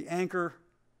picture of the anchor.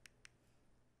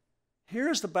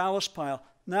 Here's the ballast pile.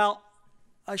 Now,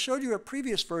 I showed you a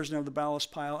previous version of the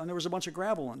ballast pile, and there was a bunch of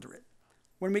gravel under it.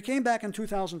 When we came back in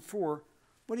 2004,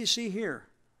 what do you see here?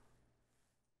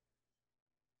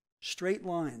 Straight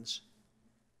lines.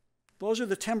 Those are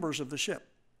the timbers of the ship,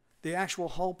 the actual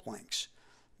hull planks.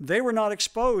 They were not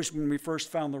exposed when we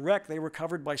first found the wreck. They were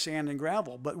covered by sand and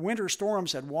gravel, but winter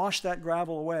storms had washed that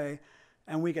gravel away,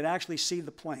 and we could actually see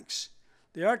the planks.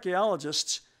 The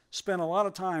archaeologists spent a lot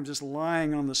of time just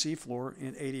lying on the seafloor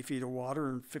in 80 feet of water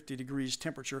and 50 degrees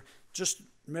temperature, just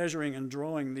measuring and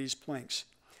drawing these planks.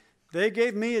 They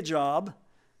gave me a job.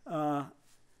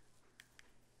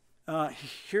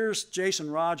 Here's Jason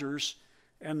Rogers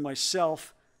and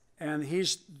myself, and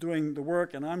he's doing the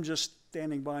work, and I'm just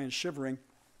standing by and shivering.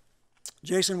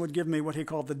 Jason would give me what he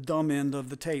called the dumb end of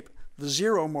the tape, the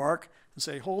 0 mark, and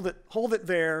say, hold it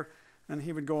there, and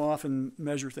he would go off and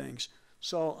measure things.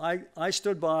 So I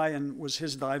stood by and was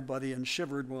his dive buddy and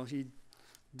shivered while he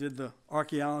did the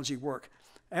archaeology work.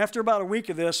 After about a week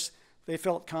of this, they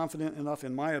felt confident enough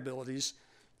in my abilities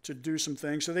to do some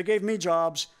things. So they gave me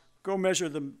jobs, go measure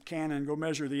the cannon, go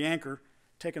measure the anchor,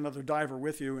 take another diver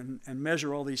with you and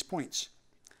measure all these points.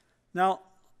 Now,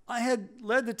 I had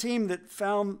led the team that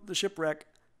found the shipwreck,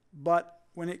 but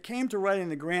when it came to writing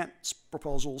the grant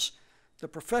proposals, the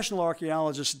professional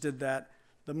archaeologists did that.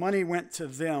 The money went to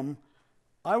them.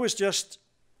 I was just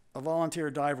a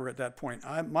volunteer diver at that point.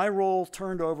 My role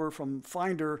turned over from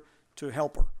finder to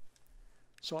helper.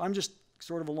 So I'm just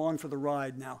sort of along for the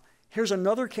ride now. Here's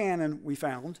another cannon we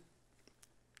found.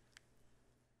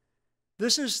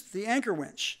 This is the anchor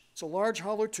winch. It's a large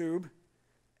hollow tube,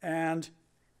 and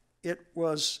it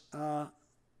was,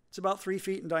 it's about 3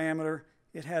 feet in diameter.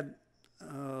 It had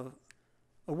a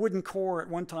wooden core at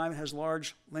one time. It has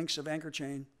large links of anchor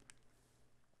chain.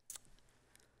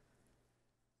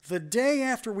 The day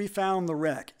after we found the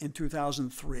wreck in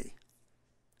 2003,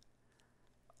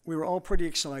 we were all pretty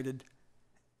excited,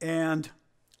 and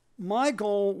my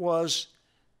goal was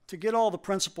to get all the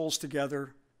principals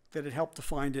together that had helped to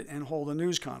find it and hold a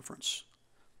news conference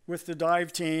with the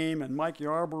dive team and Mike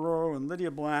Yarborough and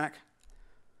Lydia Black.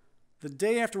 The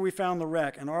day after we found the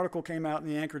wreck, an article came out in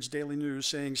the Anchorage Daily News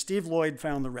saying Steve Lloyd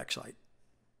found the wreck site.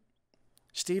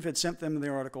 Steve had sent them the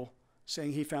article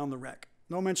saying he found the wreck.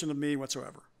 No mention of me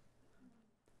whatsoever.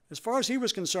 As far as he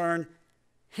was concerned,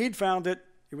 he'd found it.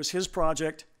 It was his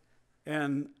project.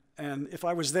 And if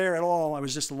I was there at all, I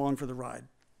was just along for the ride.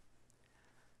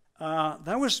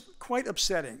 That was quite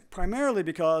upsetting, primarily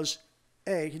because,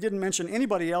 A, he didn't mention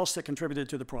anybody else that contributed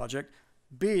to the project.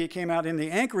 B, it came out in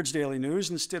the Anchorage Daily News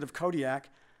instead of Kad'yak.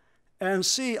 And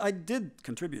C, I did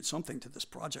contribute something to this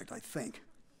project, I think.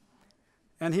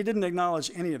 And he didn't acknowledge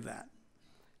any of that.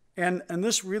 And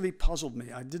this really puzzled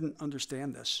me. I didn't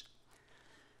understand this.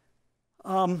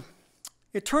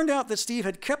 It turned out that Steve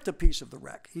had kept a piece of the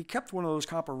wreck. He kept one of those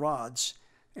copper rods.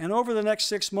 And over the next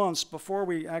 6 months, before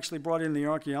we actually brought in the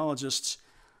archaeologists,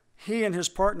 he and his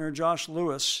partner, Josh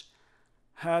Lewis,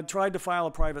 had tried to file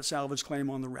a private salvage claim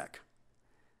on the wreck.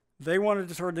 They wanted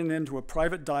to turn it into a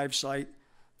private dive site.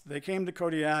 They came to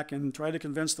Kad'yak and tried to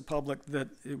convince the public that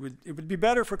it would be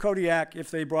better for Kad'yak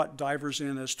if they brought divers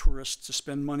in as tourists to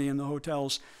spend money in the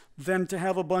hotels than to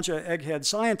have a bunch of egghead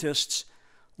scientists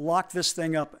lock this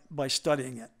thing up by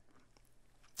studying it.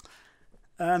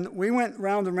 And we went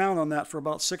round and round on that for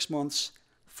about 6 months.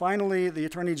 Finally, the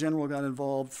Attorney General got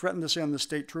involved, threatened to send the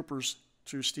state troopers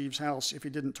to Steve's house if he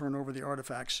didn't turn over the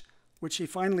artifacts, which he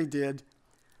finally did.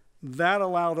 That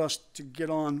allowed us to get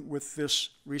on with this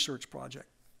research project.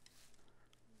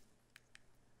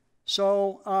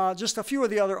 So just a few of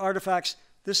the other artifacts.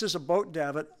 This is a boat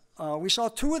davit. We saw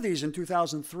 2 of these in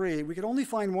 2003. We could only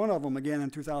find one of them again in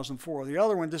 2004. The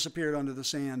other one disappeared under the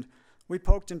sand. We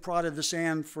poked and prodded the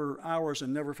sand for hours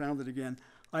and never found it again.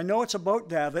 I know it's a boat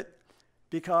davit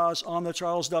because on the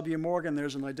Charles W. Morgan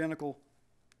there's an identical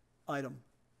item.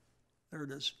 There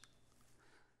it is.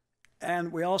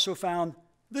 And we also found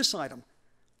this item.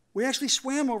 We actually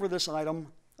swam over this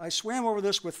item. I swam over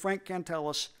this with Frank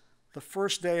Cantellis the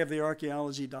first day of the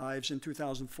archaeology dives in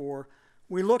 2004.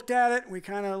 We looked at it. We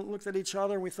kind of looked at each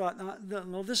other. We thought,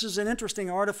 no, this is an interesting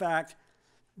artifact,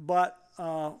 but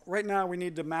right now we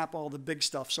need to map all the big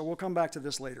stuff, so we'll come back to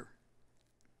this later.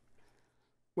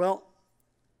 Well,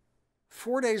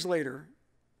 4 days later,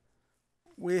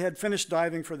 we had finished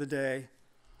diving for the day,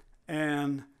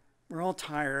 and we're all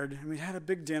tired, and we had a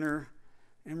big dinner,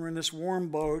 and we're in this warm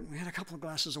boat. We had a couple of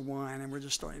glasses of wine, and we're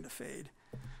just starting to fade.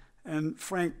 And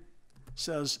Frank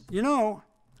says, you know,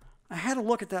 I had a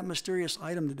look at that mysterious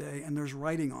item today, and there's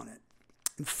writing on it.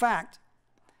 In fact,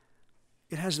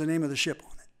 it has the name of the ship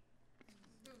on it.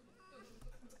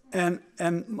 And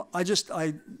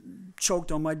I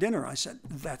choked on my dinner. I said,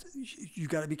 you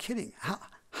got to be kidding.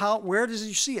 Where does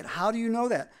you see it? How do you know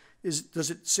that? Does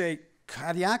it say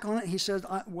Kad'yak on it? He said,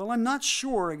 well, I'm not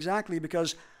sure exactly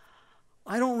because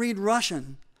I don't read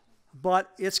Russian,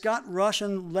 but it's got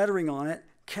Russian lettering on it,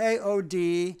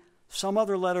 K-O-D, some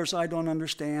other letters I don't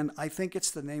understand. I think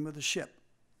it's the name of the ship.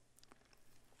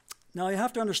 Now, you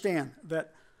have to understand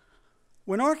that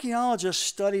when archaeologists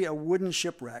study a wooden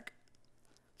shipwreck,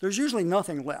 there's usually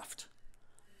nothing left.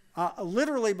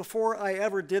 Literally, before I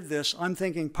ever did this, I'm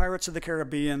thinking Pirates of the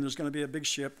Caribbean, there's going to be a big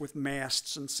ship with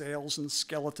masts and sails and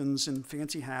skeletons and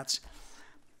fancy hats.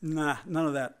 Nah, none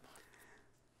of that.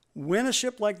 When a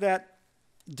ship like that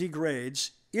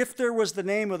degrades, if there was the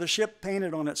name of the ship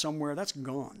painted on it somewhere, that's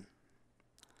gone.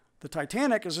 The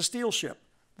Titanic is a steel ship.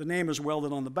 The name is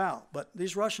welded on the bow. But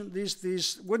these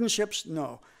wooden ships,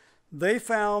 no. They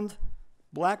found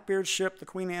Blackbeard's ship, the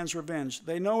Queen Anne's Revenge.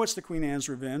 They know it's the Queen Anne's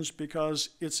Revenge because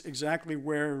it's exactly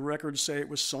where records say it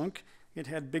was sunk. It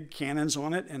had big cannons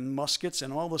on it and muskets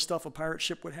and all the stuff a pirate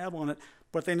ship would have on it,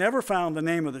 but they never found the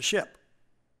name of the ship.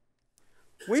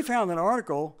 We found an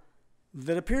article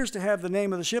that appears to have the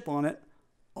name of the ship on it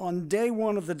on day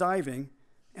 1 of the diving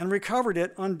and recovered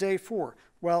it on day 4.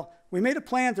 Well, we made a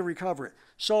plan to recover it.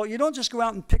 So you don't just go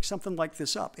out and pick something like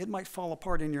this up. It might fall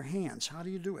apart in your hands. How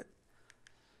do you do it?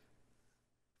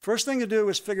 First thing to do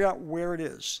is figure out where it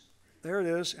is. There it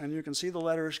is, and you can see the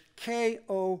letters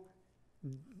K-O,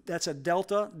 that's a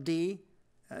delta, D,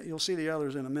 You'll see the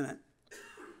others in a minute.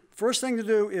 First thing to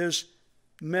do is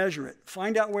measure it.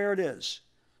 Find out where it is.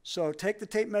 So take the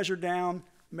tape measure down,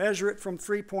 measure it from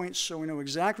 3 points so we know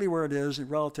exactly where it is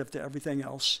relative to everything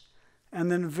else.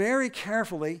 And then very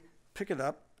carefully pick it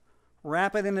up,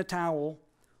 wrap it in a towel,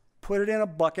 put it in a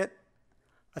bucket,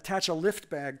 attach a lift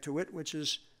bag to it, which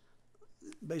is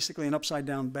basically an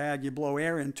upside-down bag you blow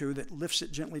air into that lifts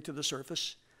it gently to the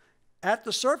surface. At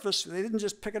the surface, they didn't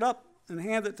just pick it up and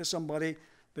hand it to somebody.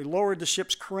 They lowered the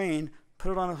ship's crane,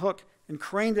 put it on a hook, and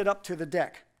craned it up to the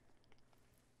deck.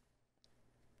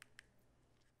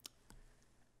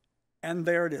 And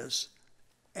there it is.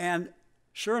 And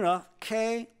sure enough,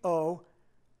 K-O,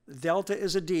 delta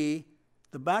is a D,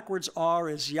 the backwards R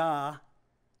is Ya,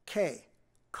 K,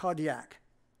 Kad'yak.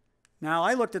 Now,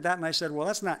 I looked at that and I said, well,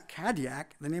 that's not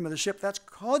Kad'yak, the name of the ship, that's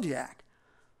Kad'yak.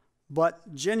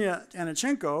 But Zhenya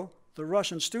Anichenko, the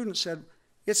Russian student, said,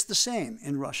 it's the same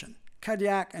in Russian.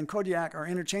 Kad'yak and Kad'yak are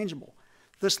interchangeable.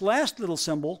 This last little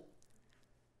symbol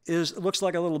looks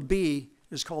like a little B,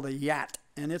 is called a yat,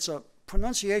 and it's a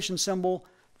pronunciation symbol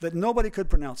that nobody could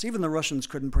pronounce. Even the Russians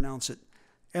couldn't pronounce it.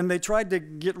 And they tried to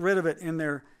get rid of it in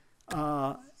their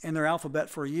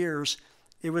alphabet for years.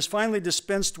 It was finally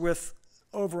dispensed with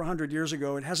over 100 years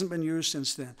ago. It hasn't been used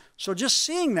since then. So just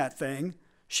seeing that thing,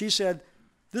 she said,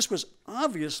 this was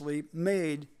obviously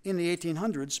made in the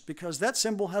 1800s because that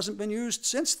symbol hasn't been used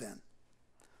since then.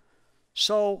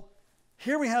 So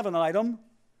here we have an item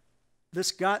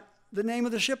that's got the name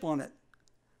of the ship on it.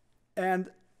 And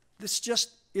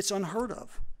it's unheard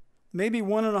of. Maybe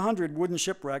 1 in 100 wooden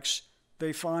shipwrecks,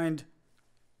 they find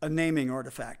a naming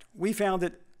artifact. We found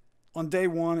it on day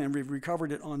 1 and we've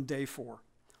recovered it on day 4.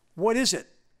 What is it?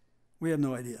 We have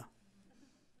no idea.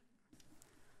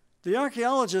 The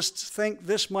archaeologists think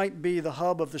this might be the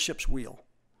hub of the ship's wheel.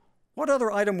 What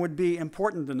other item would be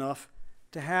important enough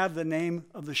to have the name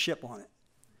of the ship on it?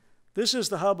 This is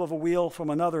the hub of a wheel from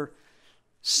another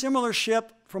similar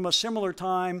ship from a similar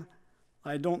time.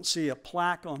 I don't see a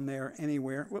plaque on there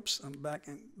anywhere. Whoops, I'm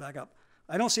back up.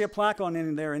 I don't see a plaque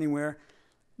on there anywhere.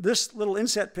 This little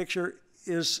inset picture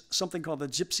is something called the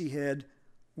gypsy head,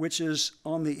 which is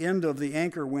on the end of the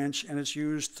anchor winch, and it's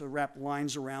used to wrap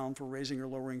lines around for raising or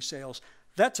lowering sails.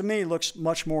 That, to me, looks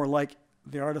much more like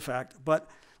the artifact, but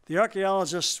the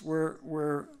archaeologists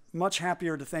were much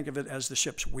happier to think of it as the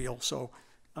ship's wheel, so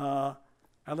I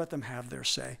let them have their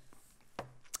say.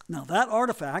 Now, that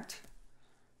artifact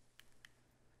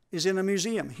is in a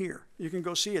museum here. You can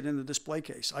go see it in the display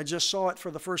case. I just saw it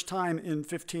for the first time in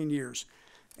 15 years.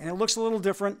 And it looks a little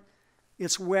different.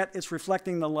 It's wet, it's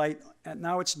reflecting the light, and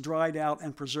now it's dried out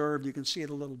and preserved. You can see it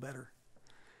a little better.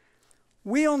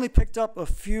 We only picked up a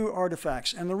few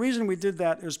artifacts, and the reason we did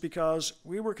that is because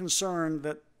we were concerned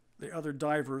that the other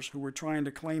divers who were trying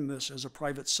to claim this as a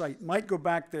private site might go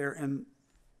back there and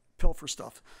pilfer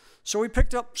stuff. So we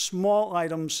picked up small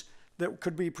items that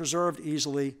could be preserved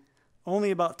easily, only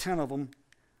about 10 of them.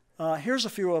 Here's a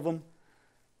few of them.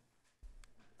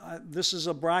 This is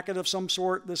a bracket of some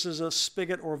sort. This is a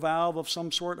spigot or valve of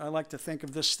some sort. I like to think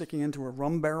of this sticking into a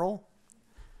rum barrel.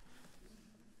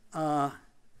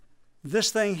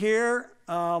 This thing here,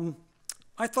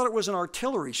 I thought it was an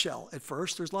artillery shell at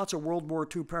first. There's lots of World War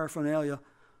II paraphernalia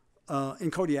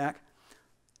in Kad'yak.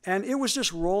 And it was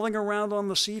just rolling around on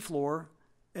the seafloor,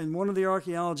 and one of the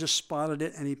archaeologists spotted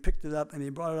it, and he picked it up, and he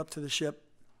brought it up to the ship.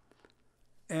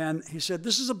 And he said,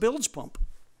 this is a bilge pump.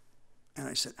 And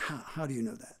I said, how do you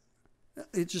know that?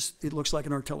 It looks like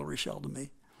an artillery shell to me.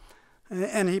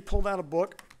 And he pulled out a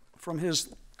book from his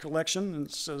collection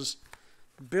and says,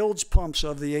 bilge pumps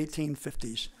of the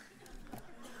 1850s.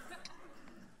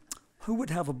 Who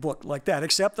would have a book like that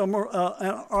except an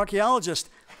archaeologist?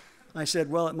 I said,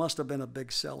 well, it must have been a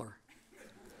big seller.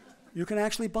 You can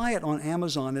actually buy it on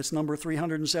Amazon. It's number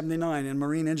 379 in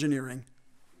marine engineering.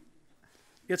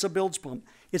 It's a bilge pump.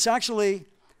 It's actually,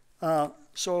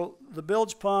 so the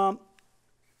bilge pump,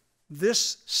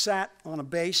 this sat on a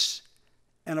base,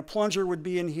 and a plunger would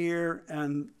be in here,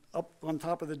 and up on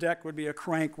top of the deck would be a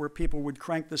crank where people would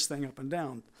crank this thing up and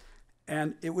down.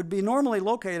 And it would be normally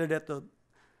located at the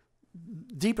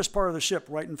deepest part of the ship,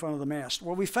 right in front of the mast.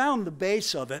 Well, we found the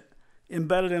base of it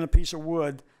embedded in a piece of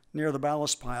wood near the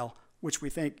ballast pile, which we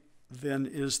think then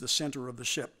is the center of the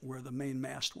ship where the main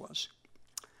mast was.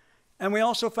 And we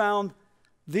also found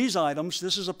these items.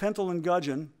 This is a pintle and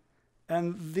gudgeon,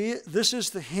 and this is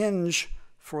the hinge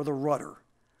for the rudder.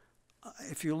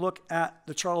 If you look at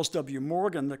the Charles W.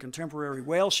 Morgan, the contemporary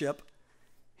whale ship,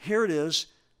 here it is.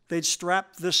 They'd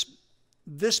strap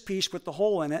this piece with the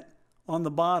hole in it on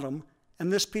the bottom,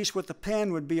 and this piece with the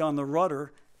pin would be on the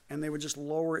rudder, and they would just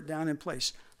lower it down in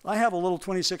place. I have a little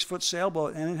 26-foot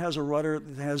sailboat, and it has a rudder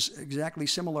that has exactly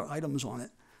similar items on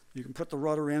it. You can put the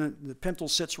rudder in it. The pintle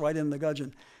sits right in the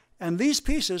gudgeon. And these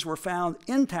pieces were found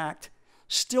intact,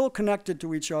 still connected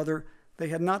to each other. They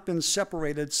had not been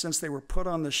separated since they were put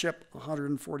on the ship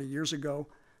 140 years ago.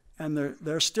 And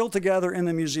they're still together in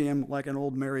the museum like an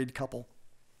old married couple.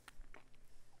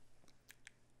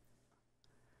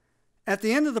 At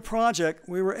the end of the project,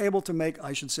 we were able to make,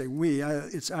 I should say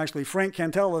it's actually Frank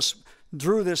Cantelis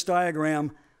drew this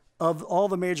diagram of all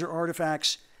the major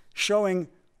artifacts showing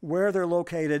where they're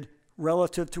located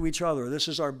relative to each other. This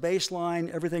is our baseline.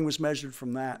 Everything was measured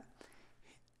from that.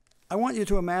 I want you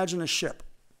to imagine a ship.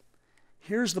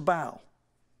 Here's the bow.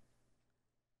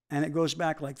 And it goes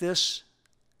back like this.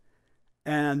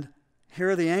 And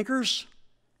here are the anchors.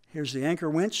 Here's the anchor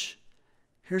winch.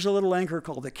 Here's a little anchor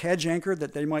called a kedge anchor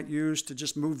that they might use to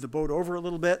just move the boat over a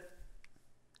little bit.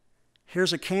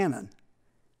 Here's a cannon.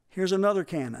 Here's another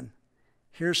cannon.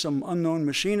 Here's some unknown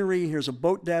machinery. Here's a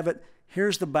boat davit.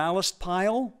 Here's the ballast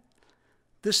pile.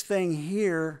 This thing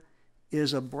here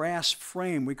is a brass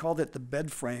frame. We called it the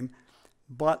bed frame,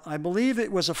 but I believe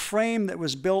it was a frame that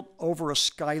was built over a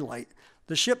skylight.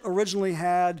 The ship originally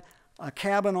had a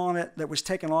cabin on it that was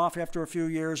taken off after a few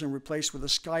years and replaced with a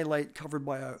skylight covered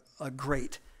by a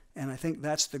grate. And I think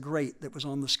that's the grate that was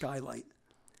on the skylight.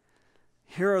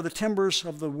 Here are the timbers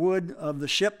of the wood of the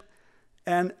ship.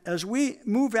 And as we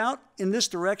move out in this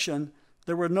direction,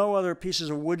 there were no other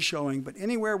pieces of wood showing, but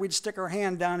anywhere we'd stick our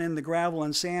hand down in the gravel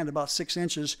and sand about 6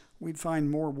 inches, we'd find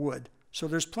more wood. So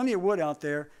there's plenty of wood out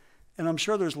there, and I'm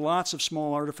sure there's lots of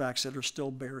small artifacts that are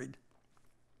still buried.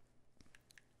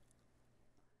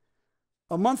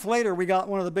 A month later, we got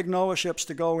one of the big NOAA ships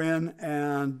to go in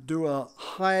and do a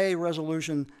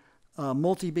high-resolution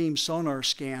multi-beam sonar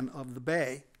scan of the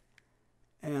bay.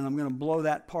 And I'm going to blow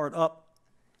that part up.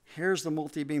 Here's the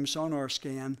multi-beam sonar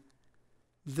scan.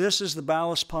 This is the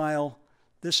ballast pile.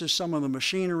 This is some of the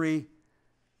machinery.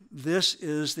 This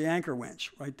is the anchor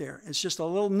winch right there. It's just a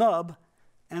little nub.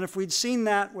 And if we'd seen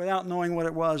that without knowing what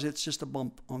it was, it's just a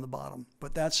bump on the bottom.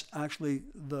 But that's actually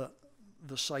the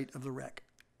site of the wreck.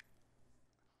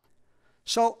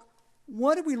 So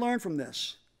what did we learn from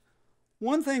this?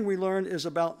 One thing we learned is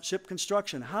about ship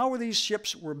construction. How these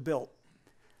ships were built.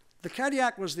 The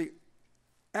Kad'yak was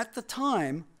at the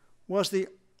time, was the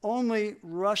only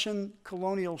Russian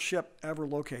colonial ship ever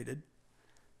located.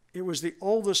 It was the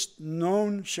oldest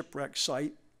known shipwreck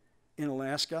site in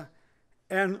Alaska,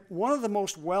 and one of the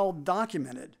most well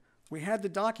documented. We had the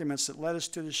documents that led us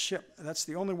to the ship. That's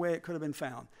the only way it could have been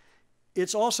found.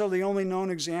 It's also the only known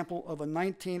example of a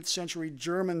 19th century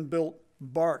German-built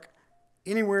barque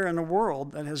anywhere in the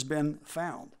world that has been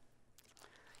found.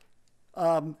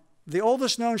 The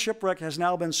oldest known shipwreck has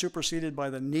now been superseded by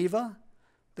the Neva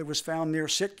that was found near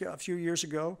Sitka a few years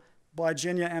ago by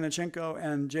Jinya Anichenko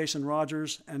and Jason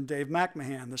Rogers and Dave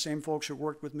McMahon, the same folks who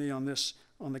worked with me on this,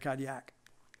 on the Kad'yak.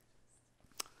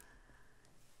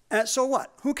 And so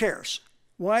what? Who cares?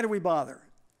 Why do we bother?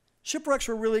 Shipwrecks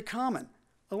were really common.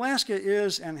 Alaska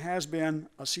is and has been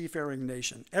a seafaring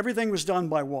nation. Everything was done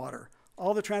by water.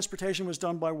 All the transportation was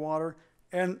done by water,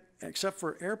 and except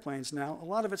for airplanes now, a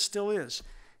lot of it still is.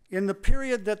 In the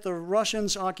period that the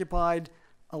Russians occupied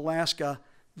Alaska,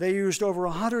 they used over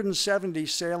 170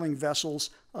 sailing vessels,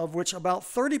 of which about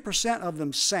 30% of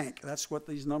them sank. That's what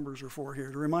these numbers are for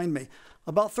here, to remind me.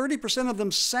 About 30% of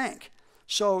them sank.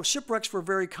 So shipwrecks were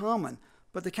very common,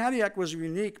 but the Kad'yak was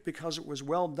unique because it was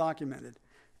well documented.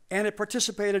 And it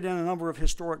participated in a number of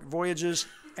historic voyages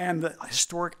and the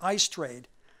historic ice trade.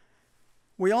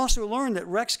 We also learned that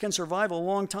wrecks can survive a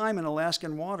long time in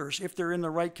Alaskan waters if they're in the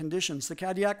right conditions. The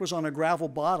Kad'yak was on a gravel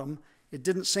bottom. It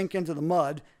didn't sink into the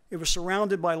mud. It was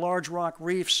surrounded by large rock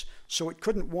reefs, so it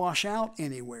couldn't wash out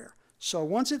anywhere. So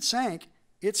once it sank,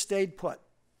 it stayed put.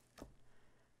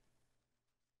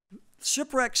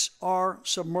 Shipwrecks are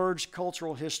submerged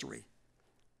cultural history.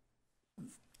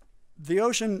 The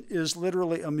ocean is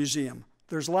literally a museum.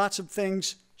 There's lots of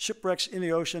things, shipwrecks in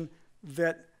the ocean,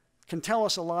 that can tell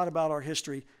us a lot about our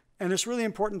history. And it's really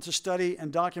important to study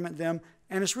and document them.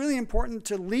 And it's really important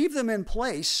to leave them in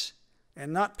place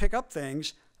and not pick up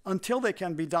things until they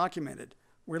can be documented.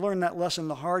 We learned that lesson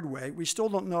the hard way. We still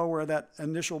don't know where that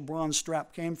initial bronze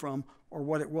strap came from or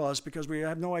what it was, because we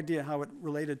have no idea how it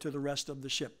related to the rest of the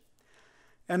ship.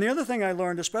 And the other thing I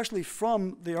learned, especially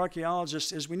from the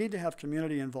archaeologists, is we need to have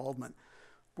community involvement.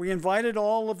 We invited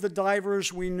all of the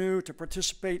divers we knew to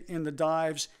participate in the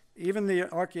dives. Even the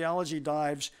archaeology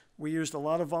dives, we used a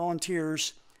lot of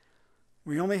volunteers.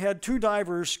 We only had 2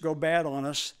 divers go bad on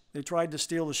us. They tried to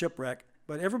steal the shipwreck,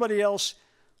 but everybody else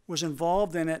was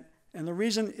involved in it, And the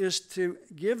reason is to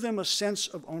give them a sense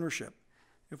of ownership.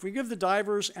 If we give the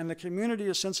divers and the community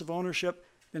a sense of ownership,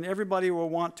 then everybody will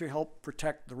want to help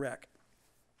protect the wreck.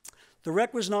 The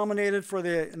wreck was nominated for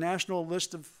the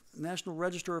National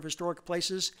Register of Historic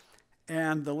Places,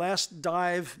 and the last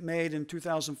dive made in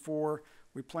 2004,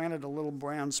 we planted a little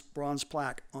bronze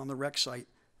plaque on the wreck site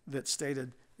that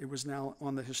stated it was now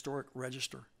on the historic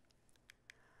register.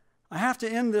 I have to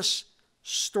end this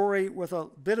story with a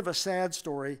bit of a sad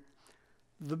story.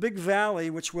 The Big Valley,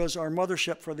 which was our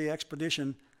mothership for the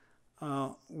expedition,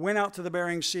 went out to the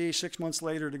Bering Sea 6 months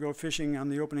later to go fishing on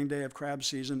the opening day of crab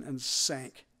season and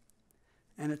sank.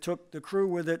 And it took the crew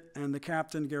with it and the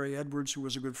captain, Gary Edwards, who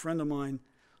was a good friend of mine.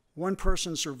 One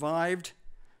person survived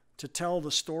to tell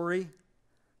the story.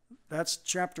 That's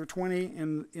chapter 20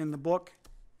 in the book.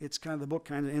 It's the book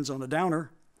kind of ends on a downer.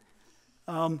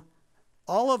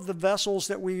 All of the vessels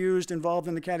that we used involved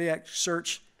in the Kad'yak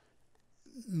search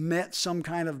met some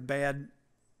kind of bad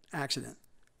accident.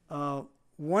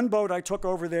 One boat I took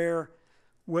over there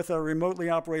with a remotely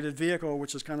operated vehicle,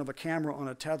 which is kind of a camera on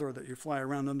a tether that you fly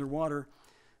around underwater.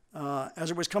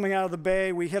 As it was coming out of the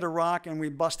bay, we hit a rock and we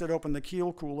busted open the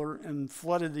keel cooler and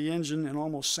flooded the engine and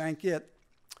almost sank it.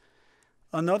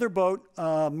 Another boat,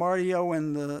 Mario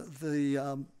and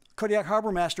the Kad'yak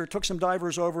harbor master took some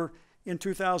divers over in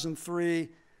 2003,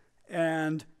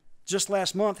 and just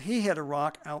last month he hit a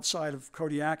rock outside of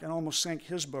Kad'yak and almost sank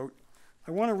his boat.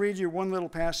 I want to read you one little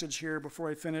passage here before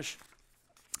I finish.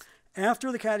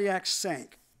 After the Kad'yak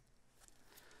sank,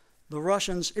 the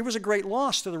Russians, it was a great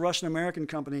loss to the Russian-American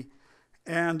company,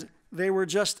 and they were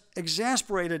just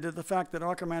exasperated at the fact that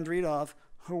Archimandritov,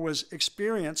 who was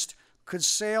experienced, could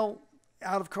sail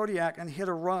out of Kad'yak and hit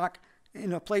a rock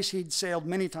in a place he'd sailed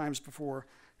many times before.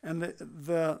 And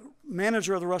the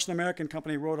manager of the Russian-American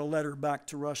company wrote a letter back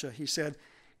to Russia. He said,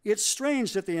 "It's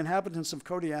strange that the inhabitants of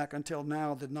Kad'yak until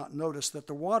now did not notice that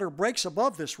the water breaks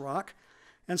above this rock,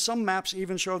 and some maps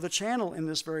even show the channel in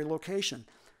this very location.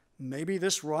 Maybe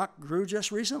this rock grew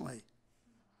just recently.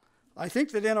 I think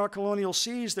that in our colonial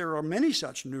seas there are many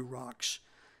such new rocks.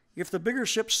 If the bigger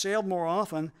ships sailed more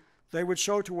often, they would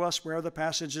show to us where the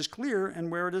passage is clear and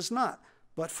where it is not.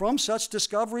 But from such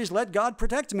discoveries, let God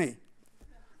protect me."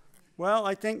 Well,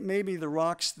 I think maybe the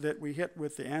rocks that we hit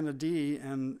with the Anna D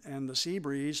and the sea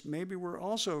breeze maybe were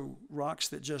also rocks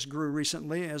that just grew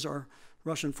recently, as our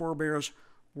Russian forebears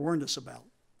warned us about.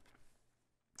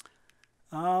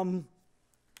 The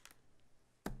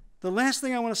last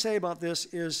thing I want to say about this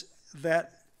is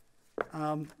that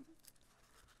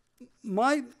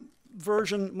my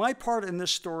part in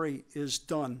this story is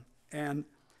done, and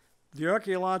the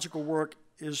archaeological work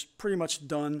is pretty much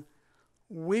done.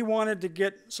 We wanted to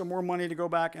get some more money to go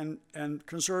back and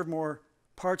conserve more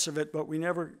parts of it, but we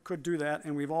never could do that,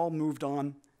 and we've all moved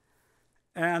on.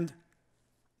 And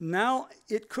now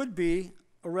it could be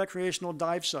a recreational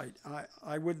dive site.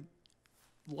 I would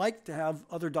like to have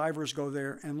other divers go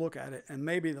there and look at it, and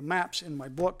maybe the maps in my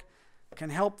book can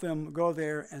help them go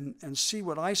there and see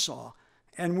what I saw.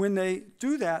 And when they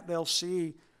do that, they'll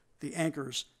see the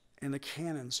anchors and the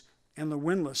cannons and the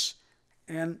windlass.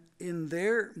 And in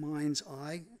their mind's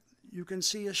eye, you can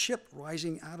see a ship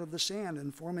rising out of the sand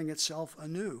and forming itself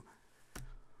anew.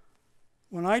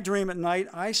 When I dream at night,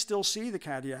 I still see the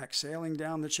Kad'yak sailing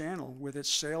down the channel with its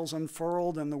sails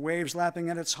unfurled and the waves lapping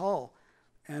at its hull.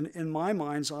 And in my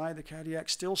mind's eye, the Kad'yak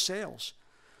still sails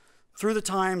through the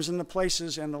times and the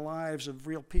places and the lives of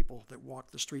real people that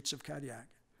walk the streets of Kad'yak.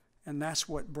 And that's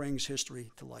what brings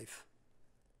history to life.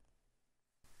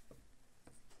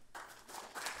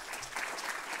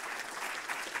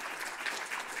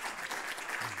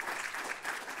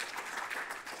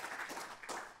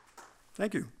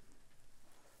 Thank you.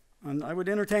 And I would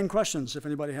entertain questions if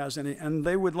anybody has any, and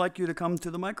they would like you to come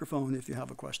to the microphone if you have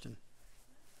a question.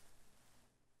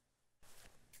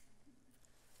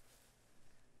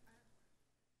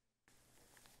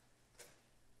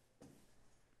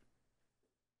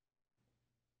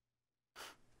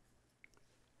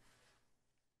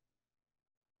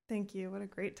 Thank you. What a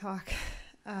great talk.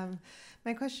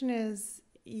 My question is,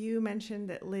 you mentioned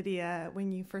that Lydia,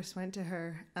 when you first went to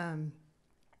her,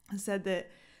 said that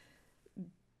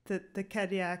the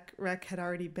Kad'yak wreck had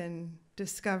already been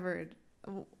discovered.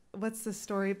 What's the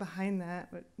story behind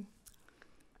that?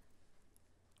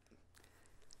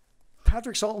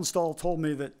 Patrick Saltonstall told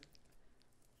me that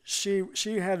she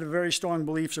had very strong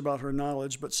beliefs about her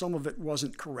knowledge, but some of it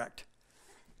wasn't correct.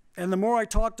 And the more I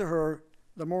talked to her,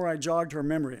 the more I jogged her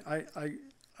memory. I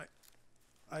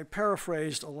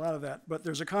paraphrased a lot of that, but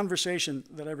there's a conversation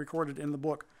that I recorded in the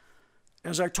book.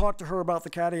 As I talked to her about the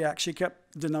Kad'yak, she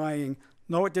kept denying,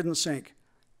 no, it didn't sink.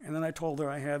 And then I told her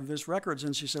I have this records,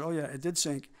 and she said, oh yeah, it did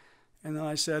sink. And then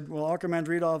I said, well,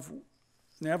 Archimandrov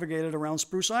navigated around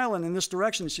Spruce Island in this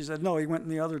direction. She said, no, he went in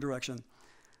the other direction.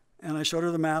 And I showed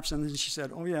her the maps, and then she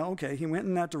said, oh yeah, okay, he went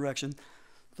in that direction.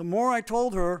 The more I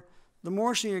told her, the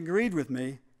more she agreed with me.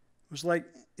 It was like,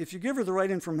 if you give her the right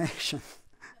information,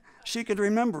 she could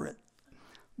remember it.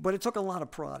 But it took a lot of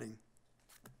prodding.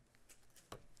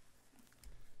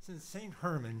 Since St.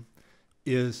 Herman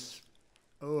is,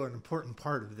 an important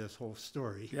part of this whole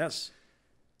story. Yes.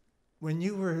 When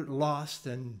you were lost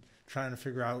and trying to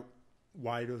figure out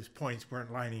why those points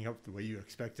weren't lining up the way you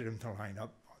expected them to line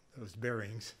up, those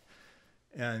bearings,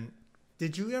 and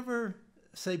did you ever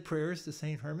say prayers to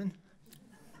St. Herman?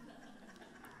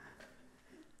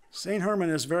 St. Herman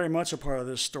is very much a part of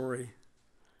this story.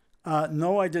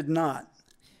 No, I did not.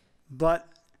 But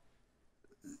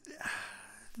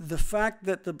the fact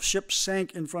that the ship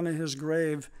sank in front of his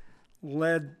grave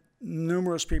led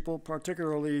numerous people,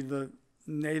 particularly the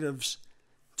natives,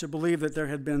 to believe that there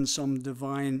had been some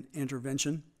divine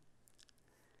intervention.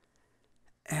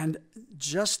 And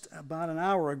just about an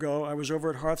hour ago, I was over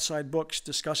at Hearthside Books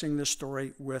discussing this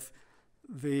story with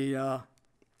the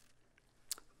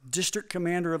district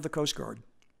commander of the Coast Guard,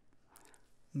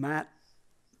 Matt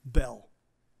Bell,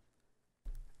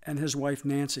 and his wife,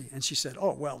 Nancy. And she said,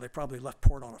 oh, well, they probably left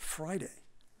port on a Friday.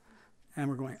 And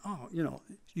we're going, oh,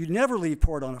 you never leave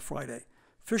port on a Friday.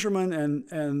 Fishermen,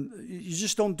 and you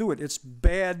just don't do it. It's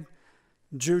bad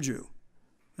juju.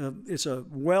 It's a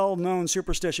well-known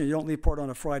superstition. You don't leave port on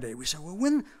a Friday. We said, well,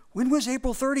 when was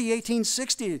April 30,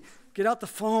 1860? Get out the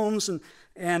phones,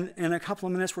 and in a couple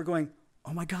of minutes we're going,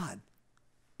 oh my God,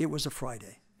 it was a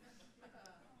Friday.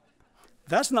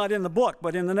 That's not in the book,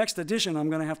 but in the next edition I'm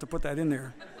going to have to put that in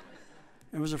there.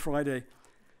 It was a Friday.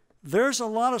 There's a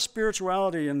lot of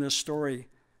spirituality in this story.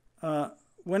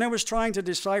 When I was trying to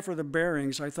decipher the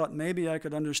bearings, I thought maybe I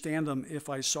could understand them if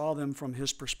I saw them from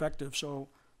his perspective. So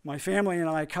my family and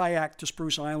I kayaked to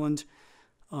Spruce Island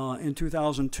in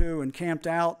 2002 and camped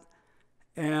out,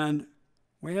 and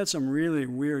we had some really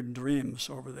weird dreams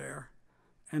over there.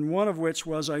 And one of which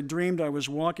was I dreamed I was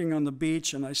walking on the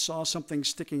beach and I saw something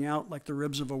sticking out like the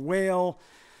ribs of a whale,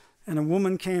 and a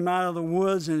woman came out of the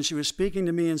woods and she was speaking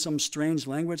to me in some strange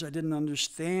language I didn't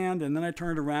understand, and then I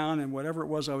turned around and whatever it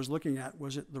was I was looking at,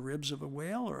 was it the ribs of a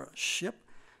whale or a ship?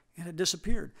 It had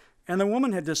disappeared. And the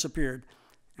woman had disappeared.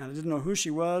 And I didn't know who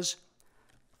she was.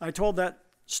 I told that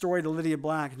story to Lydia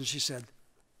Black, and she said,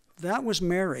 that was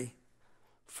Mary,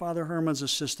 Father Herman's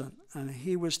assistant, and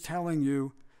he was telling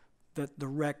you that the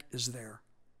wreck is there.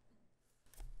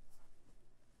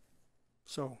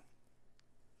 So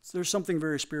there's something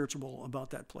very spiritual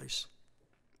about that place.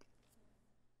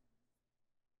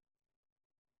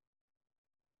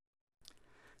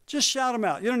 Just shout them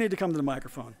out. You don't need to come to the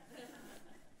microphone.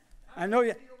 I know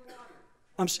you.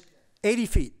 I'm 80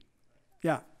 feet.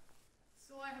 Yeah.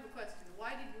 So I have a question. Why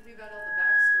did you leave out all the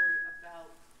backstory about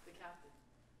the captain?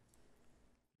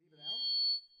 Leave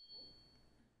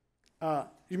it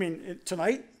out? You mean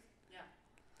tonight? Yeah.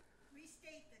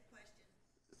 Restate the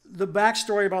question. The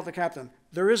backstory about the captain.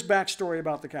 There is backstory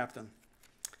about the captain.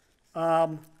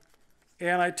 And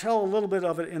I tell a little bit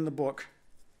of it in the book.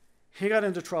 He got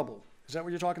into trouble. Is that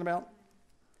what you're talking about?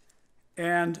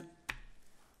 And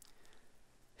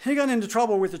he got into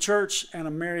trouble with the church and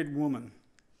a married woman.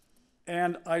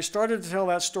 And I started to tell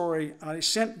that story. I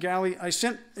sent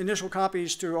initial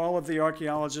copies to all of the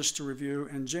archaeologists to review,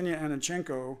 and Genia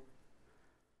Anichenko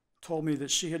told me that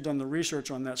she had done the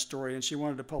research on that story and she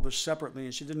wanted to publish separately,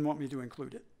 and she didn't want me to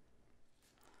include it.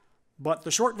 But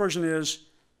the short version is,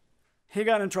 he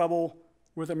got in trouble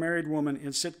with a married woman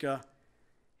in Sitka.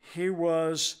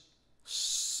 His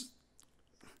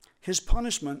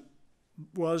punishment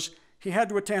was he had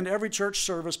to attend every church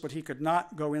service, but he could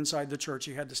not go inside the church.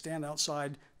 He had to stand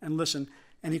outside and listen,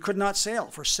 and he could not sail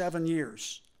for 7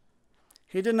 years.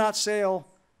 He did not sail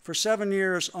for 7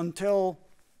 years until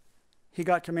he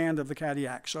got command of the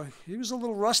Kad'yak. So he was a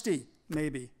little rusty,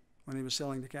 maybe, when he was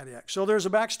sailing the Kad'yak. So there's a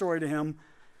backstory to him.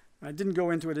 I didn't go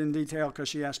into it in detail because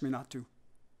she asked me not to.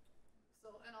 So,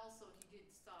 and also he did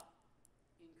stop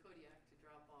in Kad'yak to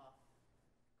drop off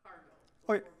cargo.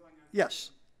 Oh, before going on.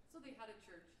 yes. So they had a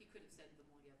church. He could have sent them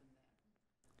all other than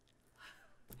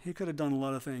that. He could have done a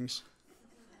lot of things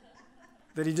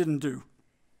that he didn't do.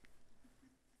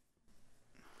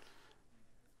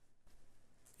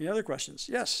 Any other questions?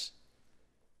 Yes.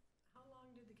 How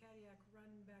long did the Kad'yak run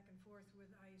back and forth with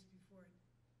ice before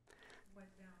it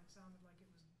went down? It sounded like it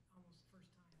was almost the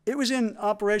first time. It was in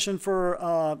operation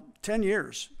for 10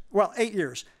 years. Well, 8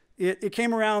 years. It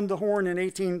came around the Horn in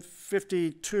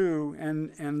 1852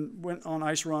 and went on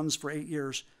ice runs for 8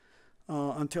 years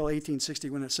until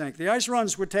 1860 when it sank. The ice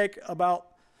runs would take about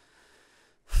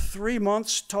 3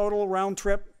 months total round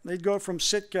trip. They'd go from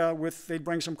Sitka they'd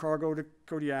bring some cargo to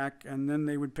Kad'yak, and then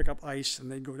they would pick up ice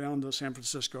and they'd go down to San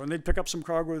Francisco and they'd pick up some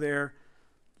cargo there,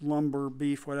 lumber,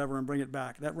 beef, whatever, and bring it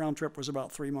back. That round trip was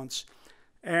about 3 months.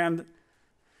 And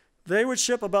they would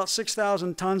ship about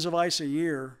 6,000 tons of ice a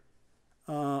year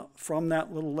from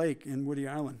that little lake in Woody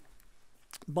Island.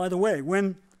 By the way,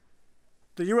 when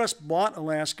the U.S. bought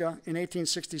Alaska in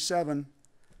 1867,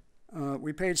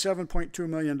 we paid $7.2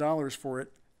 million for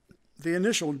it. The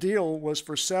initial deal was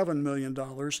for $7 million,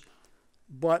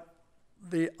 but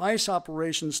the ice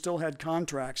operation still had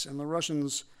contracts, and the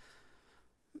Russians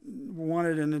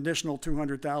wanted an additional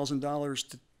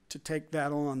 $200,000 to take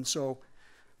that on. So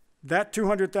that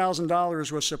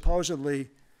 $200,000 was supposedly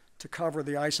to cover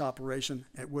the ice operation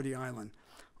at Woody Island.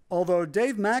 Although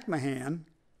Dave McMahon,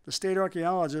 the state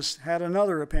archaeologist, had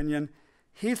another opinion.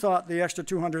 He thought the extra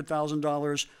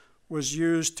 $200,000 was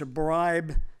used to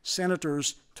bribe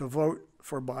senators to vote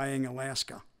for buying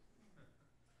Alaska.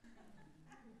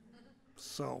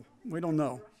 So we don't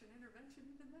know. Russian intervention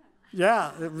even then.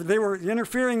 Yeah, they were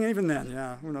interfering even then.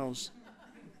 Yeah, who knows?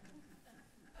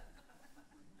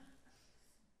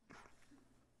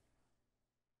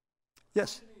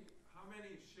 Yes? How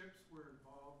many ships were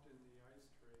involved in the ice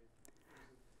trade?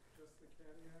 Was it just the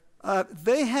Kad'yak?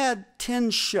 They had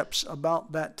 10 ships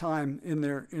about that time in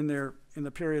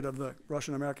the period of the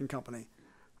Russian-American Company,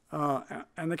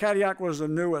 and the Kad'yak was the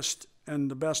newest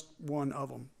and the best one of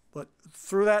them. But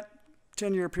through that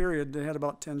 10-year period, they had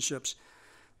about 10 ships.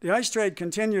 The ice trade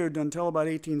continued until about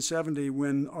 1870,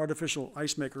 when artificial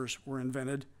ice makers were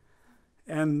invented,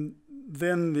 and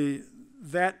then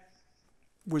that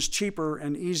was cheaper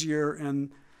and easier,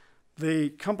 and the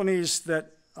companies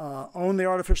that owned the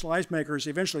artificial ice makers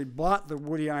eventually bought the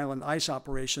Woody Island ice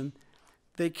operation.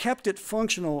 They kept it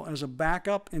functional as a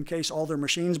backup in case all their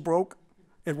machines broke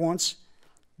at once,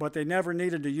 but they never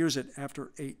needed to use it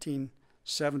after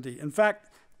 1870. In fact,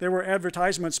 there were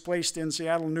advertisements placed in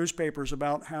Seattle newspapers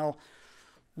about how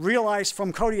real ice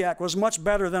from Kad'yak was much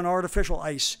better than artificial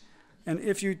ice. And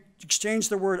if you exchange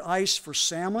the word ice for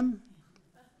salmon,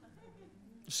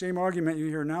 the same argument you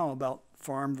hear now about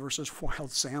farmed versus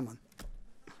wild salmon.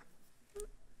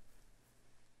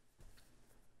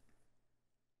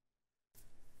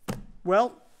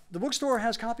 Well, the bookstore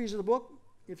has copies of the book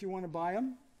if you want to buy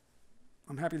them.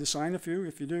 I'm happy to sign a few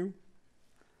if you do.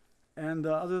 And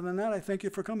other than that, I thank you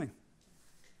for coming.